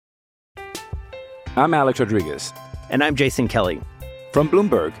I'm Alex Rodriguez. And I'm Jason Kelly. From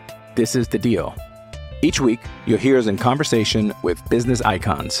Bloomberg, this is The Deal. Each week, you'll hear us in conversation with business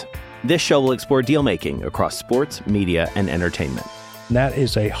icons. This show will explore deal-making across sports, media, and entertainment. That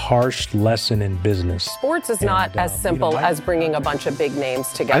is a harsh lesson in business. Sports is not as simple as bringing a bunch of big names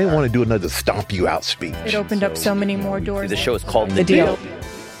together. I didn't want to do another stomp you out speech. It opened up so many more doors. The show is called The Deal.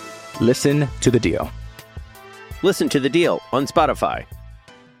 Listen to The Deal. Listen to The Deal on Spotify.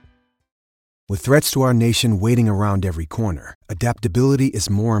 With threats to our nation waiting around every corner, adaptability is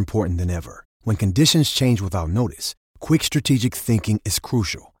more important than ever. When conditions change without notice, quick strategic thinking is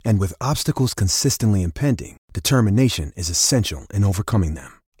crucial. And with obstacles consistently impending, determination is essential in overcoming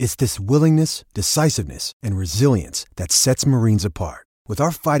them. It's this willingness, decisiveness, and resilience that sets Marines apart. With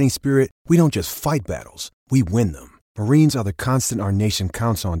our fighting spirit, we don't just fight battles, we win them. Marines are the constant our nation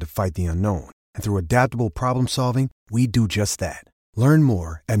counts on to fight the unknown. And through adaptable problem solving, we do just that. Learn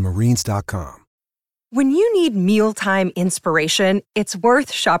more at marines.com. When you need mealtime inspiration, it's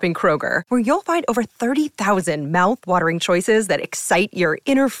worth shopping Kroger, where you'll find over 30,000 mouth-watering choices that excite your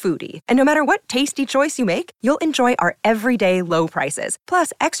inner foodie. And no matter what tasty choice you make, you'll enjoy our everyday low prices,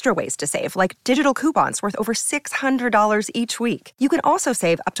 plus extra ways to save, like digital coupons worth over $600 each week. You can also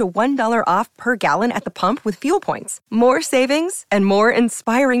save up to $1 off per gallon at the pump with fuel points. More savings and more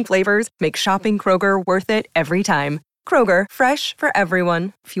inspiring flavors make shopping Kroger worth it every time. Kroger, fresh for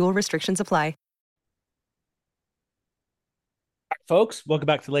everyone. Fuel restrictions apply. Folks, welcome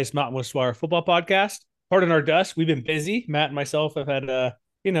back to the latest Mountain West Wire football podcast. Pardon our dust. We've been busy. Matt and myself have had,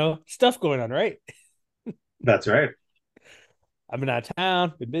 stuff going on, right? That's right. I've been out of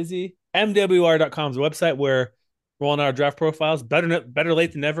town, been busy. MWR.com is a website where we're rolling our draft profiles. Better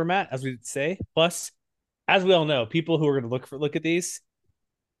late than never, Matt, as we say. Plus, as we all know, people who are going to look at these,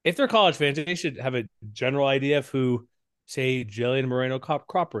 if they're college fans, they should have a general idea of who, say, Jillian Moreno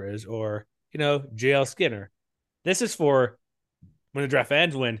Cropper is, or, JL Skinner. This is for when the draft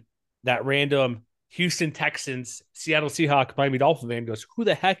ends, when that random Houston Texans, Seattle Seahawks, Miami Dolphins fan goes, who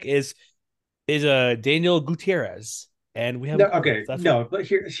the heck is Daniel Gutierrez? And we have but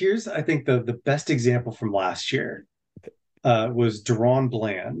here's I think the best example from last year was Deron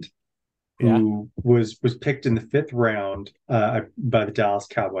Bland, who was picked in the 5th round by the Dallas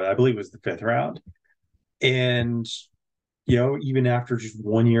Cowboys. I believe it was the 5th round. And even after just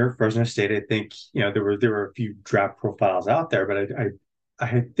 1 year at Fresno State, I think, there were a few draft profiles out there, but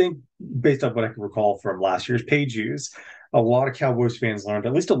I think based on what I can recall from last year's page use, a lot of Cowboys fans learned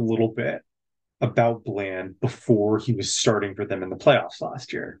at least a little bit about Bland before he was starting for them in the playoffs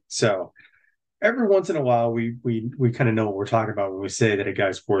last year. So every once in a while, we kind of know what we're talking about when we say that a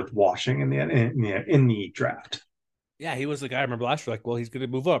guy's worth watching in the draft. Yeah, he was the guy I remember last year. Like, well, he's going to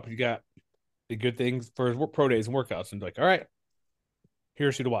move up. You got the good things for his pro days and workouts, and like, all right,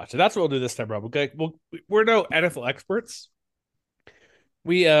 here's who to watch. So that's what we'll do this time, Rob. Okay, we're no NFL experts.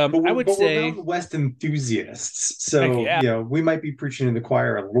 I would say we're Mountain West enthusiasts. So we might be preaching in the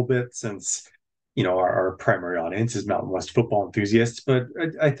choir a little bit since our primary audience is Mountain West football enthusiasts. But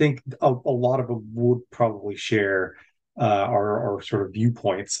I think a lot of them would probably share our sort of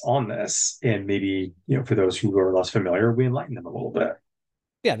viewpoints on this, and maybe for those who are less familiar, we enlighten them a little bit.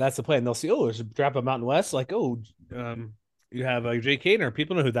 Yeah, that's the plan. They'll see, there's a draft of Mountain West. Like, you have Jay Kaner.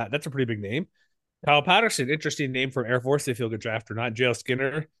 People know who that's a pretty big name. Kyle Patterson, interesting name from Air Force. They feel good draft or not. JL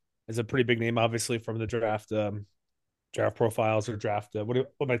Skinner is a pretty big name, obviously, from the draft profiles or draft. What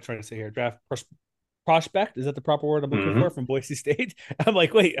am I trying to say here? Draft prospect. Is that the proper word I'm looking for from Boise State? I'm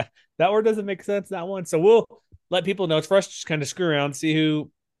like, wait, that word doesn't make sense, that one. So we'll let people know. It's for us to just kind of screw around, see who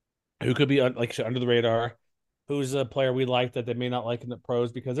could be under the radar. Who's a player we like that they may not like in the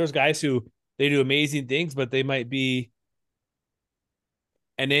pros, because there's guys who they do amazing things, but they might be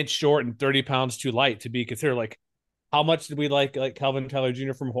an inch short and 30 pounds too light to be considered. Like, how much did we like Calvin Tyler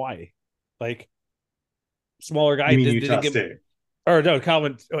Jr. from Hawaii? Like, smaller guy. Utah State. Or no,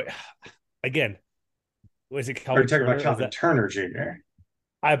 Calvin. Again, was it Calvin? Are you talking about Calvin Turner Jr.?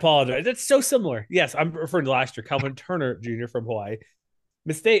 I apologize. That's so similar. Yes, I'm referring to last year. Calvin Turner Jr. from Hawaii.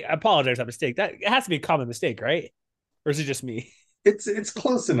 Mistake. I apologize. That mistake. That it has to be a common mistake, right? Or is it just me? It's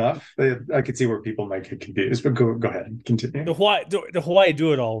close enough. I could see where people might get confused, but go ahead, continue. The Hawaii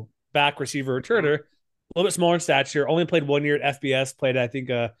do-it-all back receiver returner, a little bit smaller in stature. Only played 1 year at FBS. Played, I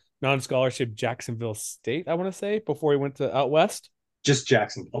think, a non-scholarship Jacksonville State, I want to say, before he went to out west. Just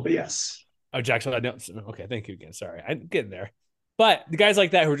Jacksonville, but yes. Oh, Jacksonville. I know. Okay, thank you again. Sorry, I'm getting there. But the guys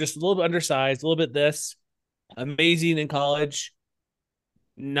like that who are just a little bit undersized, a little bit amazing in college,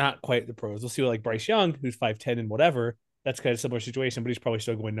 not quite the pros. We'll see what Bryce Young, who's 5'10" and whatever. That's kind of a similar situation, but he's probably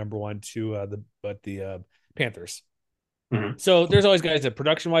still going number one to the Panthers. Mhm. So there's always guys that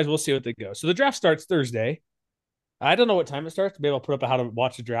production wise, we'll see what they go. So the draft starts Thursday. I don't know what time it starts. Maybe I'll put up how to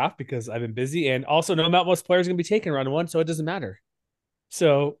watch the draft because I've been busy, and also no amount most players are going to be taken round one, so it doesn't matter.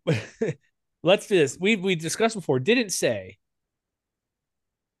 So let's do this. We discussed before. Didn't say.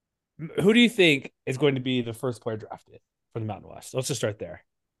 Who do you think is going to be the first player drafted for the Mountain West? Let's just start there.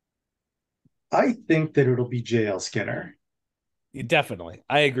 I think that it'll be JL Skinner. Definitely,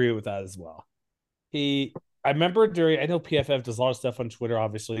 I agree with that as well. I remember I know PFF does a lot of stuff on Twitter,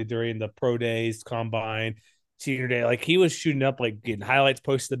 obviously during the pro days, combine, senior day. Like he was shooting up, like getting highlights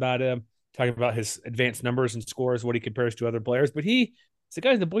posted about him, talking about his advanced numbers and scores, what he compares to other players. But it's the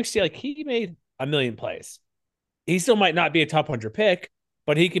guy in the Boise State, like he made a million plays. He still might not be a top 100 pick,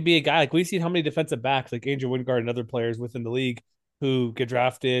 but he could be a guy. Like we've seen how many defensive backs, like Andrew Wingard and other players within the league who get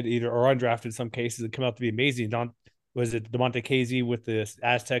drafted either or undrafted in some cases and come out to be amazing. Was it DeMonte Casey with the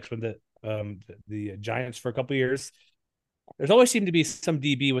Aztecs when the Giants for a couple of years? There's always seemed to be some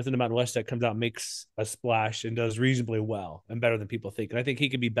DB within the Mountain West that comes out, makes a splash, and does reasonably well and better than people think. And I think he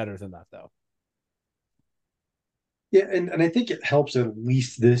could be better than that, though. Yeah, and I think it helps at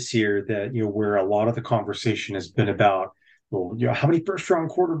least this year that, where a lot of the conversation has been about, well, how many first-round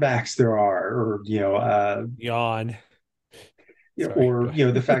quarterbacks there are, or, yawn.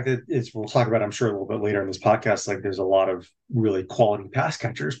 The fact that we'll talk about, I'm sure, a little bit later in this podcast, like there's a lot of really quality pass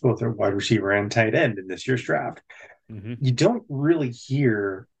catchers, both at wide receiver and tight end in this year's draft. Mm-hmm. You don't really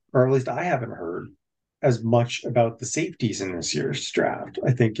hear, or at least I haven't heard, as much about the safeties in this year's draft.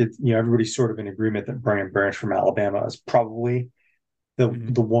 I think it's, everybody's sort of in agreement that Brian Branch from Alabama is probably the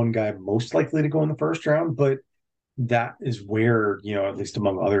one guy most likely to go in the first round, but that is where, at least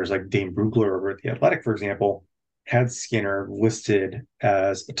among others, like Dane Brugler over at The Athletic, for example, had Skinner listed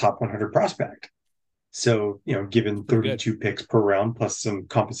as a top 100 prospect. So, given 32 picks per round plus some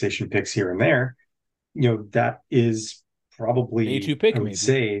compensation picks here and there, that is probably, day 2 pick, I would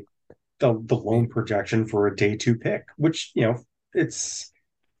say, the loan projection for a day 2 pick, which, it's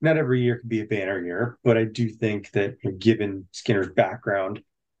not every year could be a banner year, but I do think that given Skinner's background,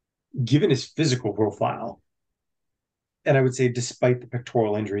 given his physical profile, and I would say despite the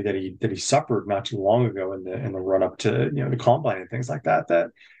pectoral injury that he suffered not too long ago in the run up to the combine and things like that, that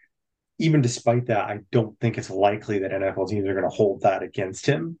even despite that, I don't think it's likely that NFL teams are going to hold that against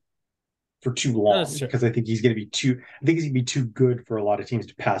him for too long, because I think he's going to be too good for a lot of teams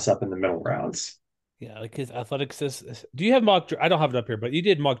to pass up in the middle rounds. Yeah, like his athletics. Do you have mock? I don't have it up here, but you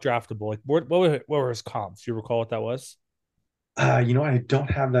did mock draftable. Like what were his comps? Do you recall what that was? I don't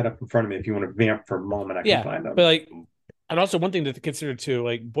have that up in front of me. If you want to vamp for a moment, I can find them. But like, and also one thing to consider too,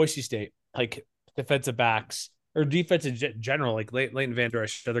 like Boise State, like defensive backs or defensive general, like Leighton Van Der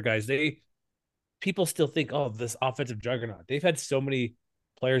Esch, other guys, people still think, oh, this offensive juggernaut. They've had so many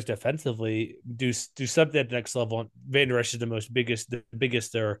players defensively do something at the next level. Van Der Esch is the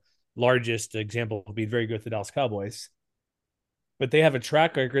biggest or largest example of being very good with the Dallas Cowboys. But they have a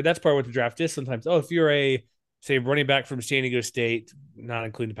track record. That's part of what the draft is sometimes. Oh, if you're a, say, running back from San Diego State, not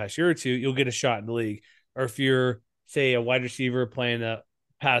including the past year or two, you'll get a shot in the league. Or if you're, say, a wide receiver playing a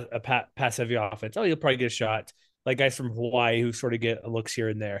pass-heavy offense, you'll probably get a shot. Like guys from Hawaii who sort of get looks here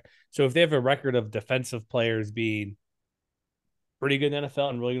and there. So if they have a record of defensive players being pretty good in the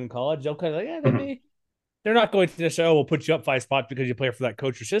NFL and really good in college, they'll kind of like, they're not going to necessarily, we'll put you up 5 spots because you play for that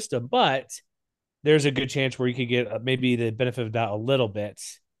coach or system, but there's a good chance where you could get maybe the benefit of the doubt a little bit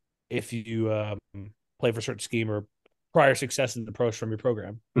if you play for a certain scheme or prior success in the pros from your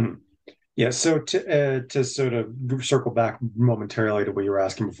program. Mm-hmm. Yeah, so to sort of circle back momentarily to what you were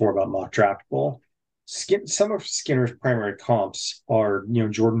asking before about mock draftable, some of Skinner's primary comps are,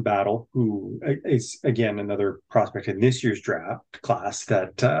 Jordan Battle, who is, again, another prospect in this year's draft class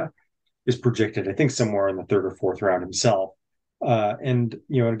that is projected, I think, somewhere in the 3rd or 4th round himself. And,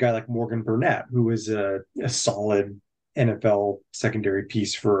 a guy like Morgan Burnett, who is a solid NFL secondary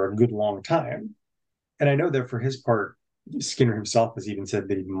piece for a good long time. And I know that for his part, Skinner himself has even said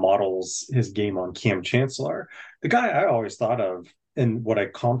that he models his game on Cam Chancellor. The guy I always thought of and what I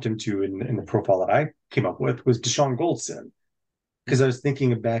comped him to in the profile that I came up with was Deshaun Goldson. Because I was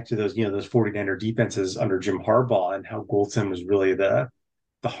thinking back to those 49er defenses under Jim Harbaugh and how Goldson was really the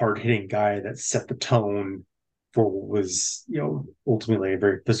hard-hitting guy that set the tone for what was, ultimately a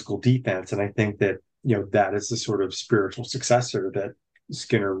very physical defense. And I think that, that is the sort of spiritual successor that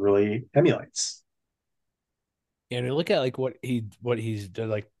Skinner really emulates. And you look at like what he's done,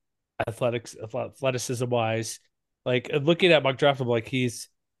 like athleticism wise, like looking at mock draftable, like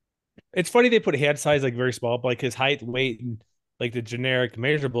it's funny they put hand size like very small, but like his height, weight, and like the generic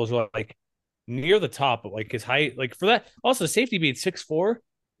measurables are like near the top, but like his height, like for that, also safety being 6'4",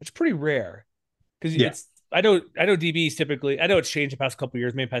 it's pretty rare because I know DBs typically, I know it's changed the past couple of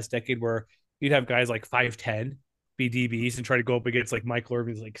years, maybe past decade, where you'd have guys like 5'10" be DBs and try to go up against like Michael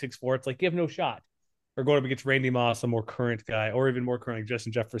Irvin's like 6'4". It's like you have no shot. Or going up against Randy Moss, a more current guy, or even more current like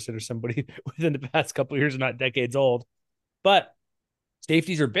Justin Jefferson or somebody within the past couple of years, not decades old. But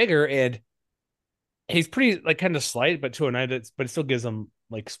safeties are bigger, and he's pretty like kind of slight, but 209. But it still gives him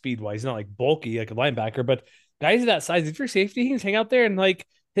like speed wise. He's not like bulky like a linebacker, but guys of that size, if you're safety, he can hang out there and like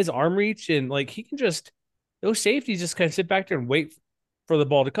his arm reach and like he can just those safeties just kind of sit back there and wait for the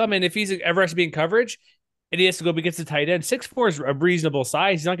ball to come. And if he's ever has to be in coverage and he has to go up against the tight end, 6'4" is a reasonable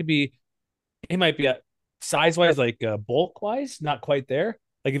size. He's not gonna be. He might be size wise, like bulk wise, not quite there.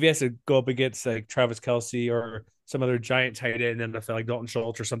 Like if he has to go up against like Travis Kelce or some other giant tight end in the NFL, like Dalton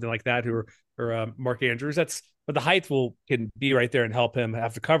Schultz or something like that, or Mark Andrews, but the height can be right there and help him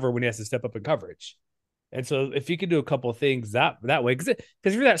have to cover when he has to step up in coverage. And so if you can do a couple of things that way, because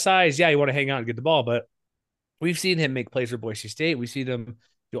if you're that size, yeah, you want to hang out and get the ball, but we've seen him make plays for Boise State. We've seen him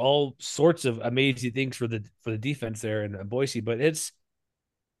do all sorts of amazing things for the defense there in Boise, but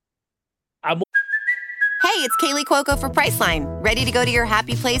Hey, it's Kaylee Cuoco for Priceline. Ready to go to your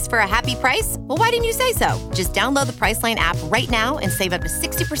happy place for a happy price? Well, why didn't you say so? Just download the Priceline app right now and save up to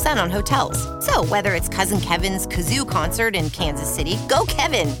 60% on hotels. So whether it's Cousin Kevin's Kazoo Concert in Kansas City, go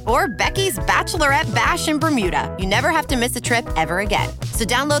Kevin, or Becky's Bachelorette Bash in Bermuda, you never have to miss a trip ever again. So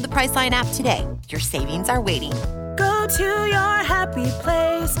download the Priceline app today. Your savings are waiting. Go to your happy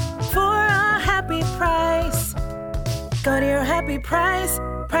place for a happy price. Go to your happy price,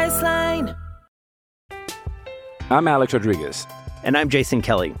 Priceline. I'm Alex Rodriguez. And I'm Jason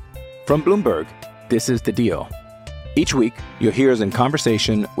Kelly. From Bloomberg, this is The Deal. Each week, you'll hear us in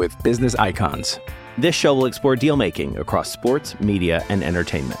conversation with business icons. This show will explore deal-making across sports, media, and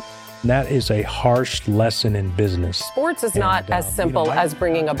entertainment. That is a harsh lesson in business. Sports is not as simple as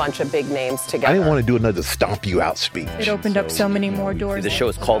bringing a bunch of big names together. I didn't want to do another stomp you out speech. It opened up so many more doors. The show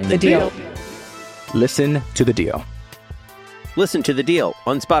is called The Deal. Listen to The Deal. Listen to The Deal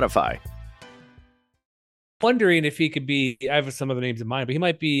on Spotify. Wondering if he could be. I have some other names in mind, but he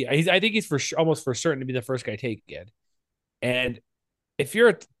might be. I think he's almost for certain to be the first guy taken. And if you're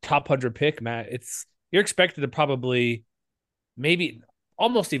a top 100 pick, Matt, you're expected to probably maybe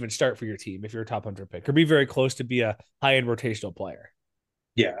almost even start for your team if you're a top 100 pick, or be very close to be a high end rotational player.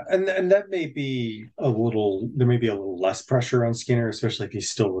 Yeah, and that may be there may be a little less pressure on Skinner, especially if he's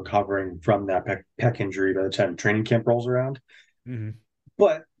still recovering from that pec injury by the time training camp rolls around. Mm-hmm.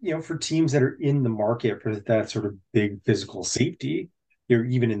 But, for teams that are in the market for that sort of big physical safety,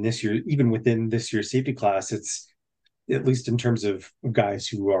 even within this year's safety class, it's at least in terms of guys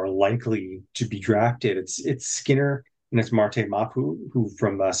who are likely to be drafted, it's Skinner and it's Marte Mapu, who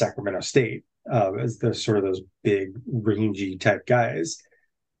from Sacramento State, as the sort of those big rangy type guys.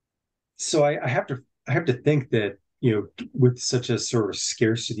 So I have to think that, with such a sort of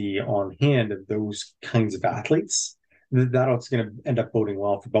scarcity on hand of those kinds of athletes, that's going to end up boding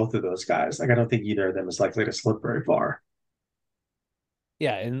well for both of those guys. Like, I don't think either of them is likely to slip very far.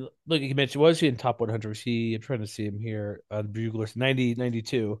 Yeah, and look, you mentioned, was he in top 100? I'm trying to see him here on Buglers, 90,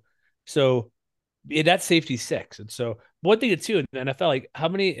 92. So that's safety 6. And so one thing too in the NFL, like how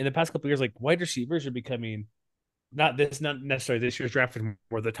many in the past couple of years, like wide receivers are becoming not necessarily this year's draft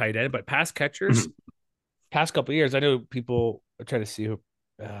more the tight end, but pass catchers. Past couple of years, I know people are trying to see who.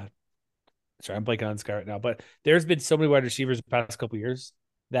 Sorry, I'm blanking on this guy right now, but there's been so many wide receivers the past couple of years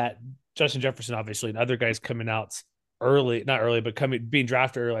that Justin Jefferson, obviously, and other guys coming out being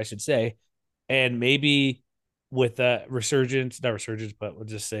drafted early, I should say. And maybe with not resurgence, but we'll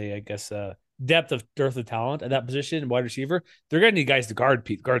just say, I guess, dearth of talent at that position, wide receiver, they're going to need guys to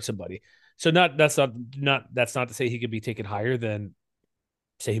guard somebody. So that's not to say he could be taken higher than,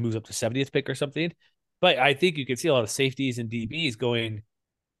 say, he moves up to 70th pick or something. But I think you can see a lot of safeties and DBs going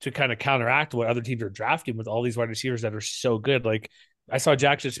to kind of counteract what other teams are drafting with all these wide receivers that are so good. Like I saw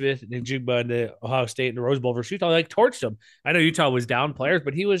Jackson Smith and Jigba in the Ohio State in the Rose Bowl versus Utah, torched them. I know Utah was down players,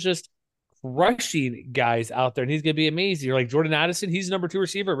 but he was just crushing guys out there, and he's going to be amazing. You're like Jordan Addison, he's number 2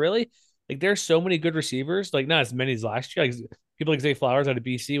 receiver, really? Like there's so many good receivers, like not as many as last year. Like people like Zay Flowers out of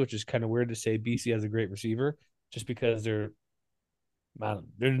BC, which is kind of weird to say BC has a great receiver just because they're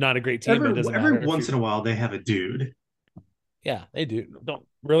not a great team. Every once in a while they have a dude. Yeah, they do. Don't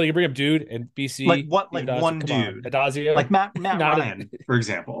really bring up dude and BC. One dude. Adazio. Like Matt Ryan, for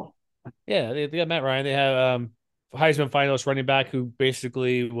example. Yeah, they got Matt Ryan. They have Heisman finalist running back who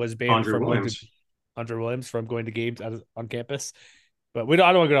basically was banned Andre Williams from going to games on campus. But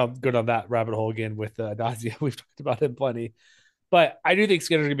I don't want to go down that rabbit hole again with Adazio. We've talked about him plenty. But I do think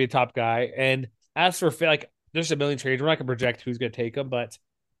Skinner's going to be a top guy. And as for there's a million trades. We're not going to project who's going to take him, but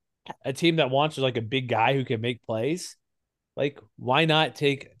a team that wants like a big guy who can make plays, like why not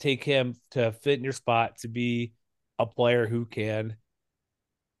take him to fit in your spot to be a player who can,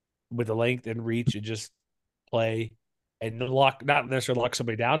 with the length and reach, and just play and not necessarily lock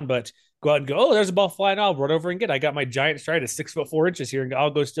somebody down, but go out and go, oh, there's a ball flying, I'll run over and get it. I got my giant stride of 6'4" here, and I'll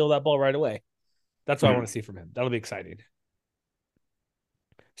go steal that ball right away. That's what I want to see from him. That'll be exciting.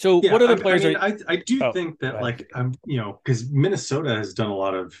 So what other players I do think that, like, because Minnesota has done a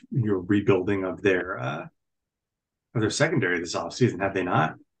lot of rebuilding of their secondary this offseason, have they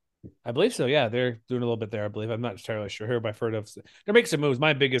not? I believe so. Yeah, they're doing a little bit there. I believe. I'm not entirely sure who I've heard of. They're making some moves.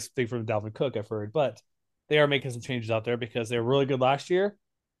 My biggest thing from Dalvin Cook, I've heard, but they are making some changes out there because they were really good last year,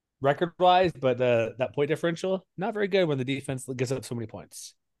 record wise, but that point differential not very good when the defense gives up so many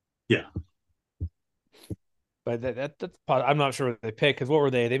points. Yeah. But that's I'm not sure what they pick, because what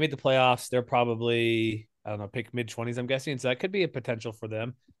were they? They made the playoffs. They're probably, I don't know, pick mid-20s, I'm guessing. So that could be a potential for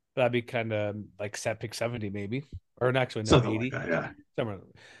them. But that'd be kind of like pick 70 maybe. Or actually, no, 80. Like that, yeah. Somewhere.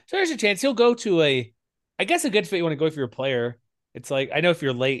 So there's a chance he'll go to a good fit. You want to go for your player. It's like, I know if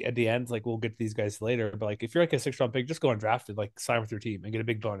you're late at the end, like we'll get to these guys later, but like if you're like a 6th-round pick, just go undrafted, like sign with your team and get a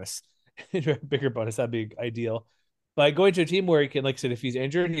big bonus. Bigger bonus, that'd be ideal. But going to a team where he can, like I said, if he's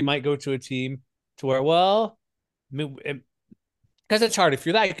injured, he might go to a team to where, well, because it's hard. If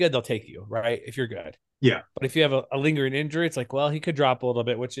you're that good, they'll take you, right? If you're good. Yeah. But if you have a lingering injury, it's like, well, he could drop a little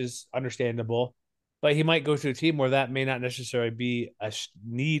bit, which is understandable. But he might go to a team where that may not necessarily be a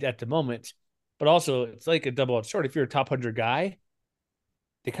need at the moment. But also, it's like a double-edged sword. If you're a top 100 guy,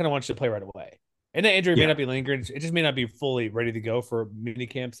 they kind of want you to play right away. And the injury may not be lingering. It just may not be fully ready to go for mini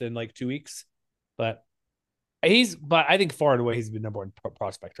camps in like 2 weeks. But I think far and away he's the number one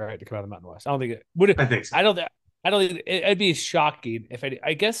prospect, right, to come out of the Mountain West. I don't think it would. I think so. I don't think it'd be shocking if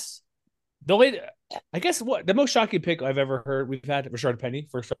I guess what the most shocking pick I've ever heard, we've had Rashard Penny,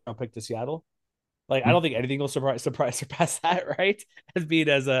 first-round pick to Seattle. Like, I don't think anything will surpass that, right? As being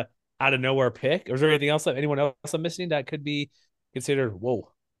as a out of nowhere pick. Or is there anything else anyone else I'm missing that could be considered?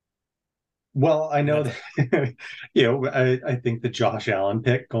 Whoa. Well, I know that, I think the Josh Allen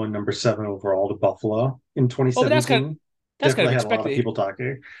pick going number 7 overall to Buffalo in 2017. That's kind of expected. A lot of people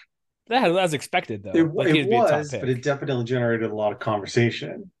talking. That was expected, though. It was, but it definitely generated a lot of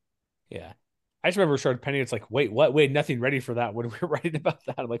conversation. Yeah. I just remember Rashard Penny. It's like, wait, what? Wait, nothing ready for that when we were writing about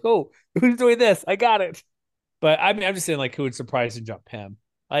that. I'm like, oh, who's doing this? I got it. But I mean, I'm just saying, like, who would surprise and jump him?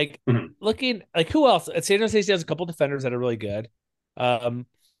 Like, looking, like, who else? At San Jose State has a couple defenders that are really good.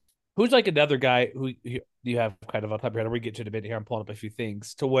 Who's like another guy who you have kind of on top of your head? We get to debate here. I'm pulling up a few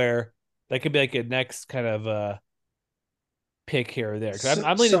things to where that could be like a next kind of pick here or there. Because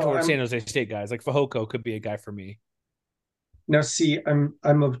I'm leaning towards San Jose State guys. Like Fehoko could be a guy for me. Now, see,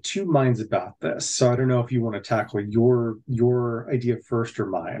 I'm of two minds about this, so I don't know if you want to tackle your idea first or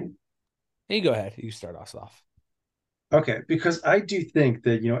mine. Hey, you go ahead. You start us off. Okay, because I do think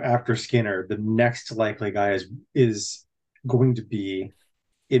that after Skinner, the next likely guy is going to be,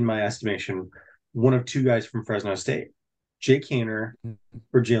 in my estimation, one of two guys from Fresno State, Jake Haener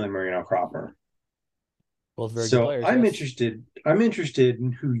or Jalen Moreno-Cropper. Both very good players. I'm interested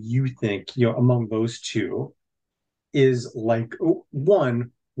in who you think, among those two is like,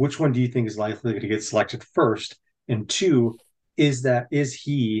 one, which one do you think is likely to get selected first? And two, is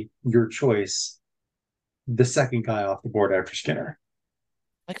he your choice, the second guy off the board after Skinner?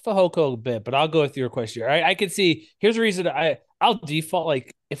 Like Fehoko a bit, but I'll go with your question. I can see. Here's the reason I'll default,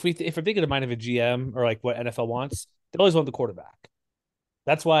 like if we're thinking of mind of a GM or like what NFL wants, they always want the quarterback.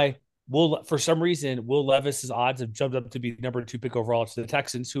 That's why for some reason Will Levis's odds have jumped up to be number 2 pick overall to the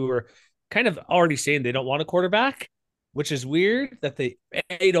Texans, who are kind of already saying they don't want a quarterback, which is weird that they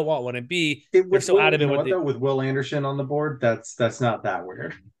A, don't want one, and B, they're so adamant with Will Anderson on the board. That's not that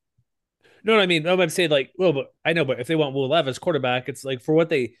weird. No, I mean, I'm saying like, well, but I know, but if they want Will Levis quarterback, it's like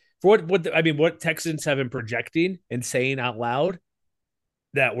what Texans have been projecting and saying out loud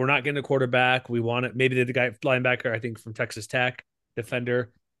that we're not getting a quarterback. We want it. Maybe the guy linebacker, I think from Texas Tech,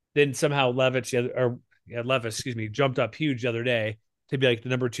 defender. Then somehow Levis, jumped up huge the other day to be like the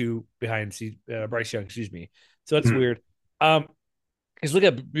number 2 behind Bryce Young. Excuse me. So that's weird. Because look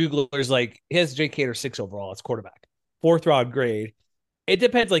at Bugler's, like he has Jake Haener 6 overall. It's quarterback, 4th round grade. It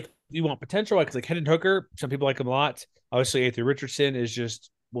depends. Like you want potential, because like Hendon Hooker, some people like him a lot. Obviously, Anthony Richardson is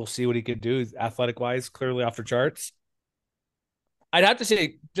just, we'll see what he can do athletic wise, clearly off the charts. I'd have to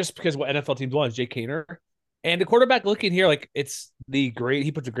say, just because what NFL teams want is Jake Haener. And the quarterback looking here, like it's the grade.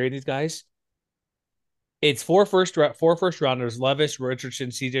 He puts a grade in these guys. It's 4 first rounders: Levis, Richardson,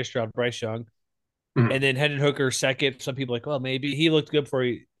 CJ Stroud, Bryce Young, and then Hendon Hooker second. Some people are like, well, maybe he looked good before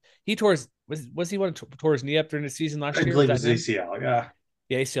he tore his, was he tore his knee up during the season last year? I believe it was ACL. Yeah.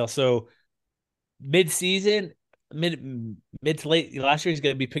 the ACL. So mid-season, mid to late last year, he's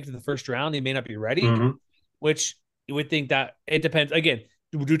going to be picked in the first round. He may not be ready, which you would think that it depends. Again,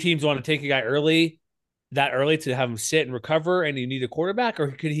 do teams want to take a guy that early to have him sit and recover and you need a quarterback,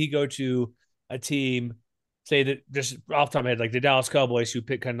 or could he go to a team, say that just off the top of my head, like the Dallas Cowboys who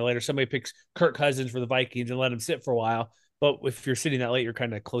pick kind of later, somebody picks Kirk Cousins for the Vikings and let him sit for a while. But if you're sitting that late, you're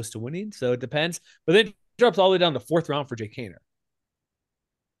kind of close to winning. So it depends. But then he drops all the way down to fourth round for Jake Haener.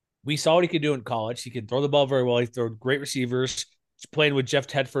 We saw what he could do in college. He could throw the ball very well. He threw great receivers. He's playing with Jeff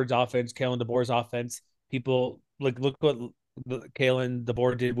Tedford's offense, Kalen DeBoer's offense. People look what Kalen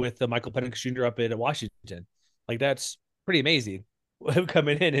DeBoer did with Michael Penix Jr. up at Washington. Like, that's pretty amazing.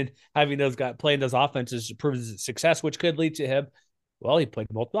 Coming in and having those guys playing those offenses proves success, which could lead to him. Well, he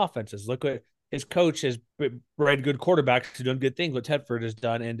played multiple offenses. Look what his coach has bred good quarterbacks who done good things. What Tedford has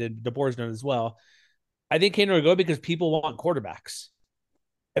done and DeBoer's done as well. I think Haener will go because people want quarterbacks.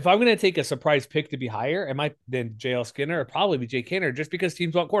 If I'm going to take a surprise pick to be higher, it might then JL Skinner or probably be Jake Haener, just because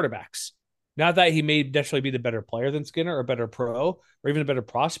teams want quarterbacks. Not that he may naturally be the better player than Skinner or better pro or even a better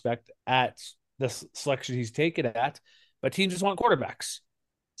prospect at the selection he's taken at, but teams just want quarterbacks.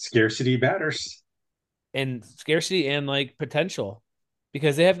 Scarcity matters. And scarcity and like potential,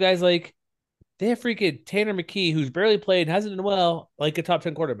 because they have guys like, they have freaking Tanner McKee, who's barely played, hasn't done well, like a top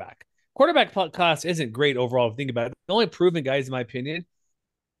 10 quarterback. Quarterback class isn't great overall if you think about it. The only proven guys, in my opinion,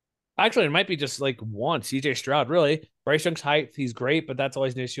 actually, it might be just like one, CJ Stroud, really. Bryce Young's height, he's great, but that's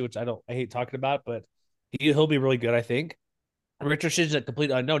always an issue, which I hate talking about, but he'll be really good, I think. Richardson's a complete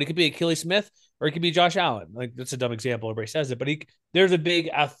unknown. He could be Achilles Smith or he could be Josh Allen. Like, that's a dumb example. Everybody says it, but there's a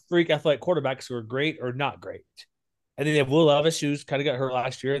big freak athletic quarterbacks who are great or not great. And then they have Will Levis, who's kind of got hurt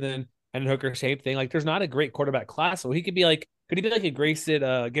last year. Then Hendon Hooker, same thing. Like, there's not a great quarterback class. So he could be like, could he be like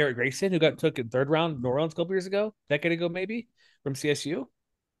a Garrett Grayson, who got took in third round New Orleans a couple years ago, decade ago maybe, from CSU?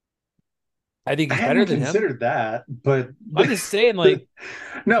 I think he's better than him. I hadn't considered that, but I'm just saying, like,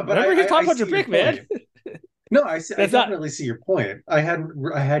 no, but remember his top 100 pick, man. No, I definitely see your point. I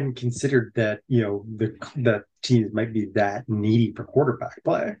hadn't considered that, that teams might be that needy for quarterback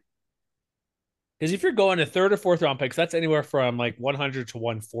play. Because if you're going to third or fourth round picks, that's anywhere from like 100 to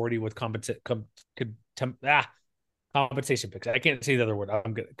 140 with compensation picks. I can't say the other word.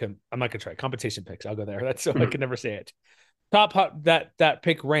 I'm not gonna try compensation picks. I'll go there. That's so I can never say it. Top that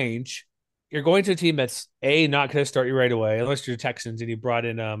pick range. You're going to a team that's not going to start you right away, unless you're Texans and you brought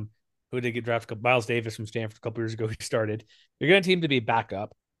in who did get drafted? Miles Davis from Stanford a couple years ago. He started. You're going to team to be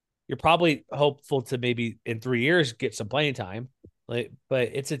backup. You're probably hopeful to maybe in 3 years get some playing time. But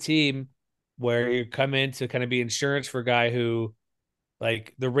it's a team where you come in to kind of be insurance for a guy who,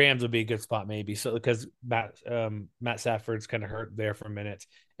 like, the Rams would be a good spot maybe. So because Matt Stafford's kind of hurt there for a minute.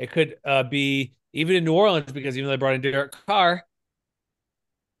 It could be even in New Orleans, because even though they brought in Derek Carr,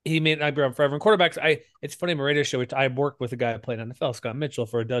 he may not be around forever. And quarterbacks, it's funny, my radio show, which I worked with a guy who played NFL, Scott Mitchell,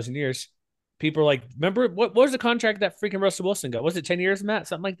 for a dozen years. People are like, remember, what was the contract that freaking Russell Wilson got? Was it 10 years, Matt?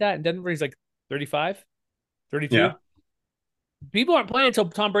 Something like that. In Denver, he's like 35, 32. Yeah. People aren't playing until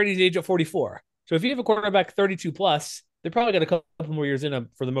Tom Brady's age of 44. So if you have a quarterback 32 plus, they probably got a couple more years in them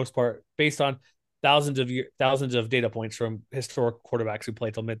for the most part, based on thousands of data points from historic quarterbacks who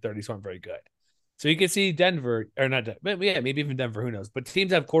played till mid-30s who aren't very good. So you can see Denver, or not, maybe even Denver, who knows? But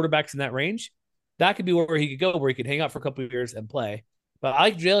teams have quarterbacks in that range. That could be where he could go, where he could hang out for a couple of years and play. But I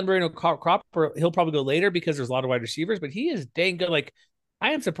like Jalen Cropper. He'll probably go later because there's a lot of wide receivers, but he is dang good. Like,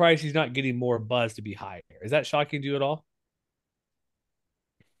 I am surprised he's not getting more buzz to be higher. Is that shocking to you at all?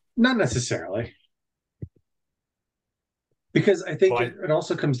 Not necessarily. Because I think it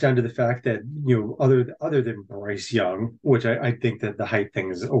also comes down to the fact that, other than Bryce Young, which I think that the height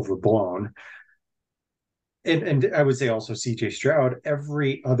thing is overblown, and I would say also CJ Stroud,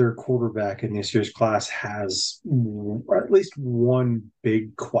 every other quarterback in this year's class has at least one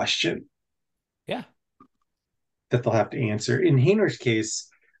big question. Yeah. That they'll have to answer. In Haener's case,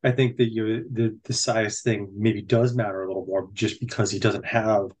 I think that the size thing maybe does matter a little more, just because he doesn't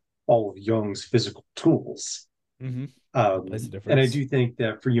have all of Young's physical tools. Mm-hmm. That's the difference. And I do think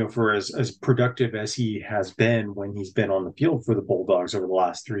that for as productive as he has been when he's been on the field for the Bulldogs over the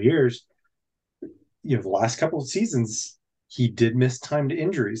last 3 years, the last couple of seasons, he did miss time to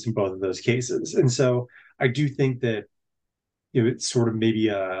injuries in both of those cases. And so I do think that it's sort of maybe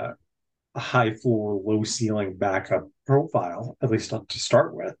a high floor, low ceiling backup profile, at least to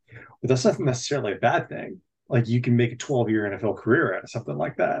start with. But that's not necessarily a bad thing. Like, you can make a 12-year NFL career out of something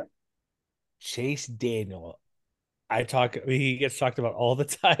like that. Chase Daniel. He gets talked about all the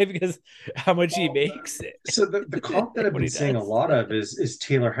time because how much he makes. So the comp that I've been seeing a lot of is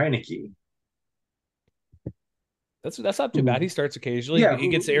Taylor Heineke. That's not too bad. He starts occasionally. Yeah, He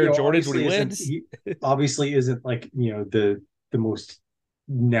gets Air Jordans when he wins. He obviously isn't like, the most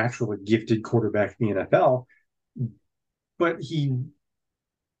naturally gifted quarterback in the NFL, but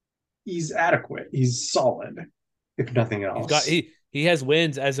he's adequate. He's solid, if nothing else. He has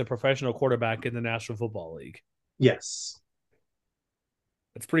wins as a professional quarterback in the National Football League. Yes.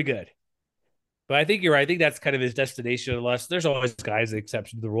 That's pretty good. But I think you're right. I think that's kind of his destination, unless there's always guys the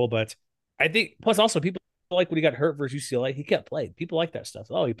exception to the rule. But I think, plus also people like when he got hurt versus UCLA, he kept playing. People like that stuff.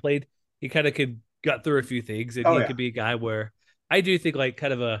 Oh, he played. He kind of got through a few things, and he could be a guy where I do think like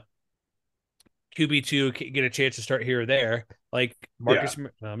kind of a QB2 get a chance to start here or there, like Marcus.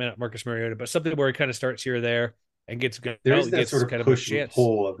 Well, not Marcus Mariota, but something where he kind of starts here or there and gets good. There's that sort of kind push and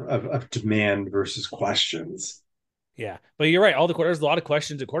pull of demand versus questions. Yeah, but you're right. There's a lot of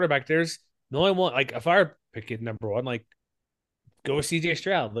questions at quarterback. There's the only one, like if I were picking number one, like go with CJ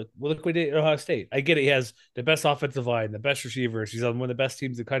Stroud. Look what he did at Ohio State. I get it. He has the best offensive line, the best receivers. He's on one of the best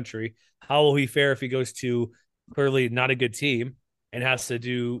teams in the country. How will he fare if he goes to clearly not a good team and has to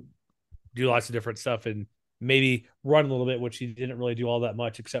do lots of different stuff and maybe run a little bit, which he didn't really do all that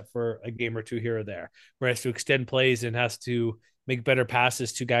much except for a game or two here or there, where he has to extend plays and has to make better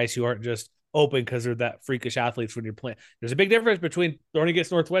passes to guys who aren't just open because they're that freakish athletes when you're playing. There's a big difference between throwing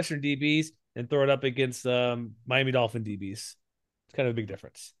against Northwestern DBs and throwing up against Miami Dolphin DBs. It's kind of a big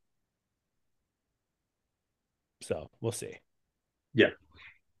difference. So we'll see. Yeah.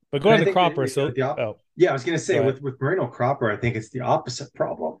 But going to Cropper, yeah, I was going to say with Moreno Cropper, I think it's the opposite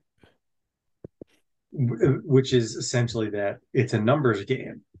problem, which is essentially that it's a numbers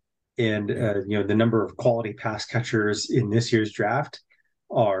game, and the number of quality pass catchers in this year's draft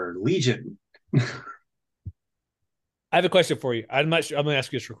are legion. I have a question for you. I'm going to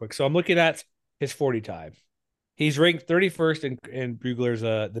ask you this real quick. So I'm looking at his 40 time. He's ranked 31st in Brugler's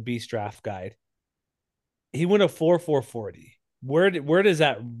the Beast Draft Guide. He went a 4.440. Where does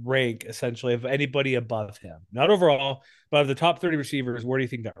that rank essentially of anybody above him? Not overall, but of the top 30 receivers, where do you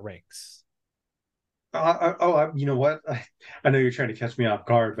think that ranks? You know what? I know you're trying to catch me off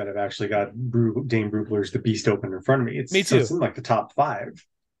guard, but I've actually got Dane Brugler's The Beast open in front of me. Me too. It's in like the top 5.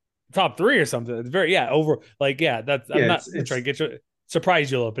 Top 3 or something. It's very, over, like, that's, I'm not trying to get you,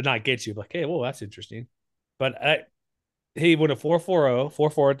 surprise you a little, but not get you. Like, hey, well, that's interesting. But he went a 4.40,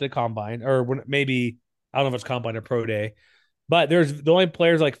 4.4 at the combine, or maybe, I don't know if it's combine or pro day. But there's the only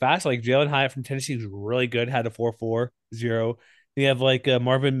players like fast, like Jalen Hyatt from Tennessee, who's really good, had a 4.40. You have like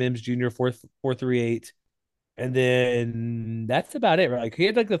Marvin Mims Jr. 4.38, and then that's about it. Right? Like he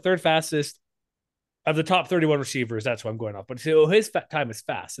had like the third fastest of the top 31 receivers. That's what I'm going off. But so his time is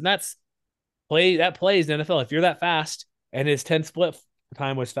fast, and that plays in the NFL. If you're that fast, and his 10 split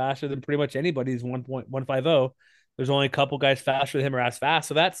time was faster than pretty much anybody's 1.150. There's only a couple guys faster than him or as fast,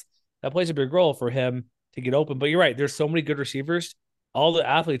 so that plays a big role for him to get open. But you're right. There's so many good receivers. All the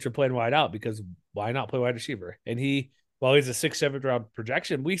athletes are playing wide out because why not play wide receiver? And while he's a 6th, 7th round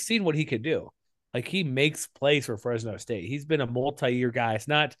projection, we've seen what he can do. Like he makes plays for Fresno State. He's been a multi-year guy. It's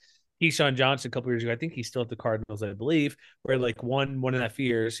not Keyshawn Johnson a couple years ago. I think he's still at the Cardinals, I believe, where like one and a half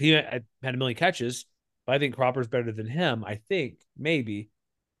years, he had a million catches, but I think Cropper's better than him. I think maybe.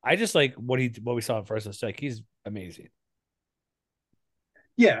 I just like what we saw at Fresno State. He's amazing.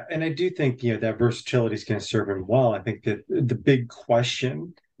 Yeah, and I do think that versatility is going to serve him well. I think that the big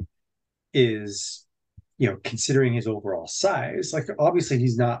question is, considering his overall size, like obviously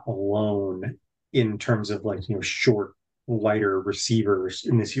he's not alone in terms of like short, lighter receivers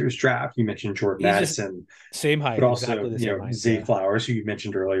in this year's draft. You mentioned Jordan Addison, same height, but also exactly Zay Flowers, who you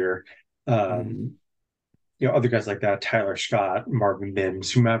mentioned earlier. Other guys like that, Tyler Scott, Marvin Mims,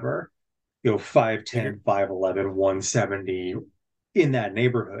 whomever. 5'10", 5'11", 170. In that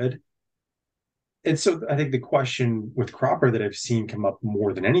neighborhood. And so I think the question with Cropper that I've seen come up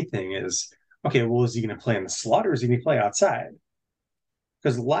more than anything is, okay, well, is he going to play in the slot or is he going to play outside?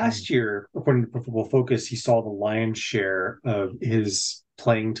 Because last year, according to Pro Football Focus, he saw the lion's share of his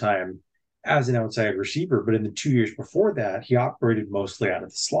playing time as an outside receiver. But in the 2 years before that, he operated mostly out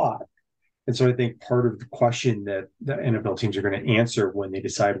of the slot. And so I think part of the question that the NFL teams are going to answer when they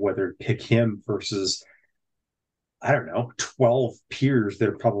decide whether to pick him versus 12 peers that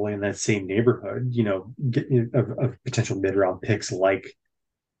are probably in that same neighborhood, of potential mid-round picks like,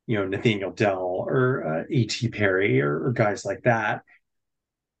 Nathaniel Dell or A.T. Perry or guys like that.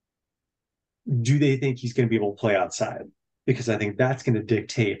 Do they think he's going to be able to play outside? Because I think that's going to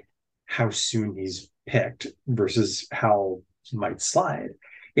dictate how soon he's picked versus how he might slide.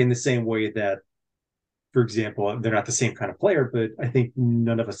 In the same way that, for example, they're not the same kind of player, but I think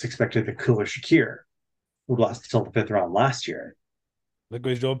none of us expected the Khalil Shakir would last until the 5th round last year. Look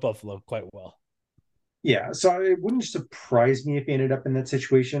what he's doing Buffalo quite well. Yeah, so it wouldn't surprise me if he ended up in that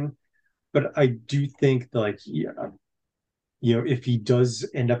situation, but I do think that, like, yeah, if he does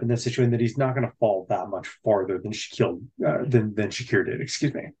end up in that situation, that he's not going to fall that much farther than Shakir did.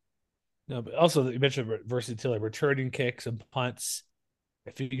 Excuse me. No, but also you mentioned versatility, returning kicks and punts.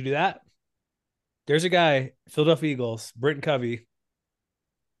 If you can do that, there's a guy, Philadelphia Eagles, Britton Covey,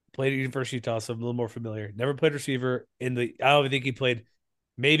 played at University of Utah, so I'm a little more familiar. Never played receiver I don't even think he played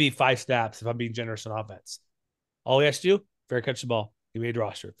maybe 5 snaps if I'm being generous on offense. All he has to do, fair catch the ball. He made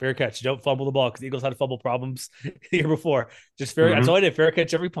roster. Fair catch. Don't fumble the ball because the Eagles had fumble problems the year before. Just fair. That's all I did. Fair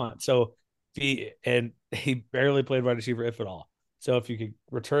catch every punt. So he barely played wide receiver, if at all. So if you could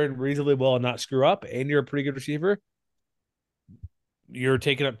return reasonably well and not screw up, and you're a pretty good receiver, you're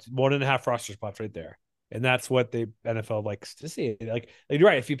taking up 1.5 roster spots right there. And that's what the NFL likes to see. Like you're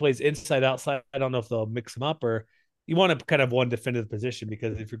right. If he plays inside, outside, I don't know if they'll mix him up, or you want to kind of one definitive position,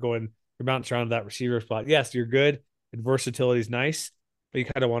 because if you're bouncing around that receiver spot, yes, you're good and versatility is nice, but you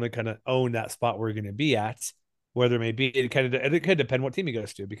kind of want to own that spot where you're going to be at, whether it may be. It could depend what team he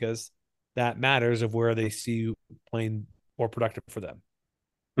goes to, because that matters of where they see you playing more productive for them.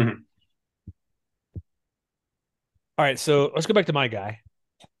 Mm-hmm. All right, so let's go back to my guy.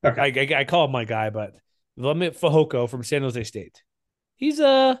 Okay. I call him my guy, but Viliami Fehoko from San Jose State. He's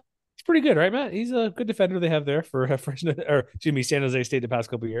pretty good, right, Matt? He's a good defender they have there for San Jose State the past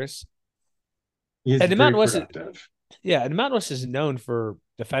couple of years. He is and the very Mountain West productive. And the Mountain West is known for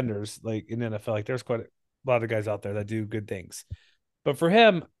defenders, like in the NFL. Like there's quite a lot of guys out there that do good things. But for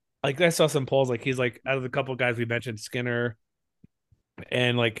him, like I saw some polls, like he's like out of the couple of guys we mentioned, Skinner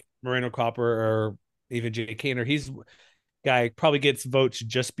and like Moreno Copper or even Jay Kaner, he's guy probably gets votes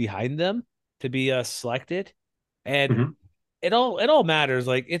just behind them to be selected. And it all matters.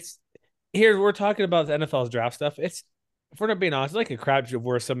 Like we're talking about the NFL's draft stuff. If we're not being honest, it's like a crapshoot of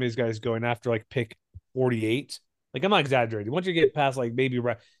where some of these guys going after like pick 48. Like I'm not exaggerating. Once you get past like maybe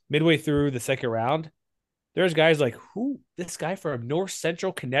midway through the second round, there's guys like, who, this guy from North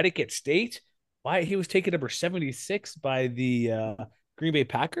Central Connecticut State? Why he was taken number 76 by the Green Bay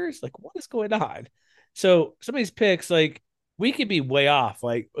Packers? Like, what is going on? So some of these picks, like we could be way off.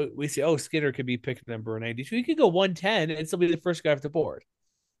 Like we see, Skinner could be picked number 92. He could go 110 and still be the first guy off the board.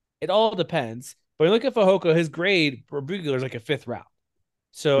 It all depends. But you look at Fehoko, his grade for Bugler is like a 5th round.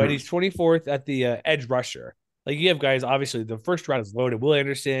 So, and he's 24th at the edge rusher. Like you have guys, obviously the first round is loaded. Will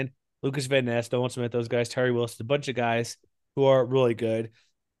Anderson, Lucas Van Ness, Nolan Smith, those guys, Tyree Wilson, a bunch of guys who are really good.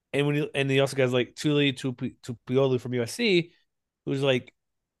 And he also guys like Tuli Tupiolu from USC, who's like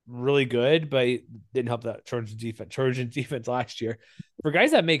really good, but he didn't help that Trojan defense last year. For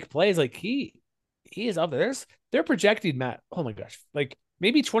guys that make plays, like he is up there. They're projecting Matt. Oh my gosh, like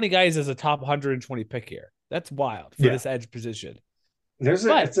maybe 20 guys as a top 120 pick here. That's wild for this edge position.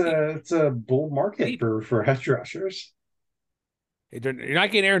 It's a bull market for edge rushers. You're not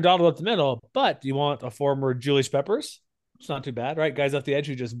getting Aaron Donald up the middle, but do you want a former Julius Peppers? It's not too bad, right? Guys off the edge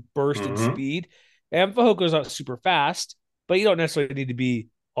who just burst in speed. And Fajoko's not super fast, but you don't necessarily need to be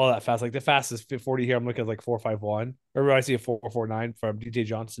all that fast. Like the fastest 40 here, I'm looking at like 4.51. Or I see a 4.49 from DJ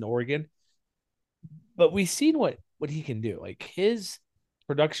Johnson, Oregon. But we've seen what he can do. Like his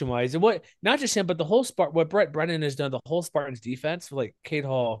production wise, and what not just him, but the whole what Brett Brennan has done, the whole Spartans defense. Like Cade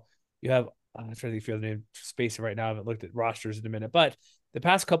Hall, you have I'm trying to think if you have the name spacing right now. I haven't looked at rosters in a minute, but the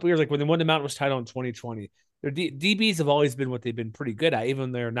past couple years, like when they won the Mountain West title in 2020, their DBs have always been what they've been pretty good at, even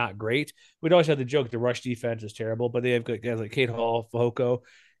when they're not great. We'd always have the joke the rush defense is terrible, but they have guys like Cade Hall, Fehoko.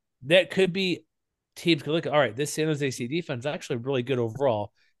 That could be teams could look at, all right, this San Jose State defense is actually really good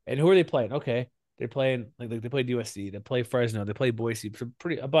overall. And who are they playing? Okay, they're playing like they played USC, they play Fresno, they play Boise, some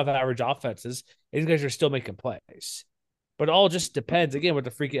pretty above average offenses. These guys are still making plays. But it all just depends, again, what the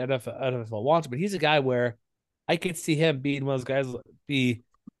freaking NFL wants. But he's a guy where I could see him being one of those guys, be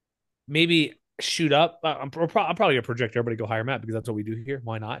maybe shoot up. I'm probably going to project everybody go hire Matt because that's what we do here.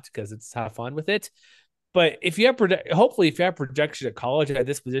 Why not? Because it's have fun with it. But if you have hopefully if you have projection at college at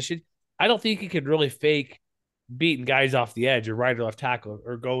this position, I don't think you can really fake beating guys off the edge or right or left tackle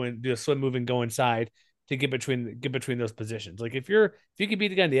or go and do a swim move and go inside to get between those positions. Like if you can beat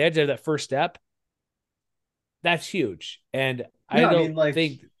the guy on the edge of that first step, that's huge. And I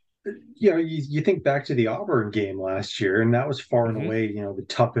think you think back to the Auburn game last year, and that was far and away, the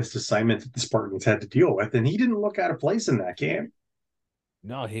toughest assignment that the Spartans had to deal with. And he didn't look out of place in that game.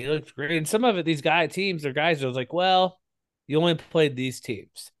 No, he looked great. And some of it, these teams are guys that was like, well, you only played these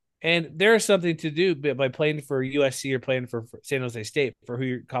teams. And there's something to do by playing for USC or playing for San Jose State for who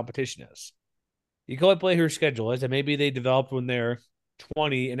your competition is. You go and play who your schedule is, and maybe they developed when they're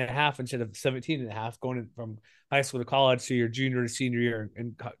 20 and a half instead of 17 and a half going from high school to college to your junior to senior year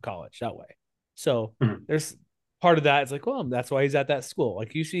in college that way. So Mhm. there's part of that. It's like, well, that's why he's at that school.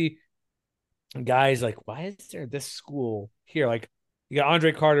 Like you see guys like, why is there this school here? Like you got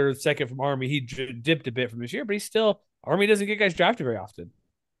Andre Carter, second from Army. He dipped a bit from this year, but he's still Army doesn't get guys drafted very often.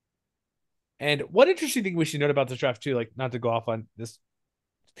 And one interesting thing we should note about this draft too, like not to go off on this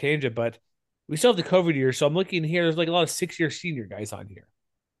tangent, but we still have the COVID year. So I'm looking here. There's like a lot of 6-year senior guys on here.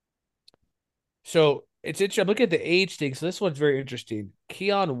 So it's interesting. I'm looking at the age thing. So this one's very interesting.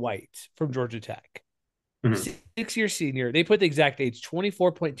 Keon White from Georgia Tech, 6-year senior. They put the exact age,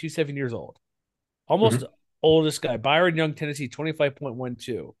 24.27 years old. Almost oldest guy. Byron Young, Tennessee,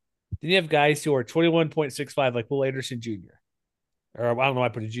 25.12. Then you have guys who are 21.65, like Will Anderson Jr. Or I don't know why I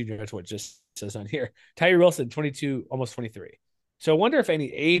put a junior. That's what it just says on here. Tyree Wilson, 22, almost 23. So I wonder if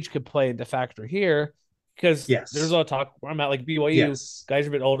any age could play into factor here, because there's a lot of talk where I'm at, like BYU, guys are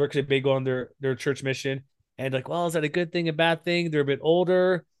a bit older because they go on their church mission. And like, well, is that a good thing, a bad thing? They're a bit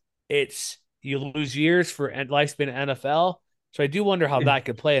older. It's you lose years for lifespan in NFL. So I do wonder how that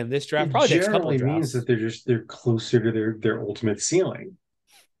could play in this draft. Probably next couple of drafts. Means that they're closer to their ultimate ceiling.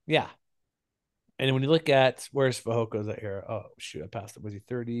 Yeah. And when you look at where's Fajoko's at here? Oh shoot, I passed it. Was he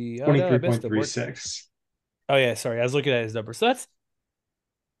 30? 23.36. Oh yeah, sorry. I was looking at his number. So that's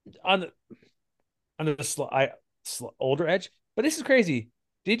on the older edge. But this is crazy.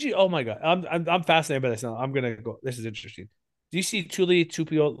 Did you? Oh my god, I'm fascinated by this now. I'm gonna go. This is interesting. Do you see Tuli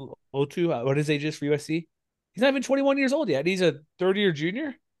Tupuotu? What his age is for USC? He's not even 21 years old yet. He's a third-year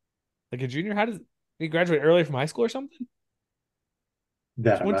junior, like a junior. How does he graduate early from high school or something?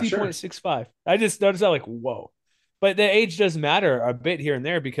 20.65. I just noticed that, like, whoa. But the age does matter a bit here and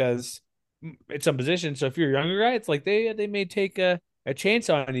there because it's some position. So if you're a younger guy, it's like they may take a chance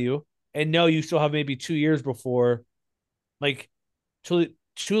on you and know you still have maybe 2 years before, like,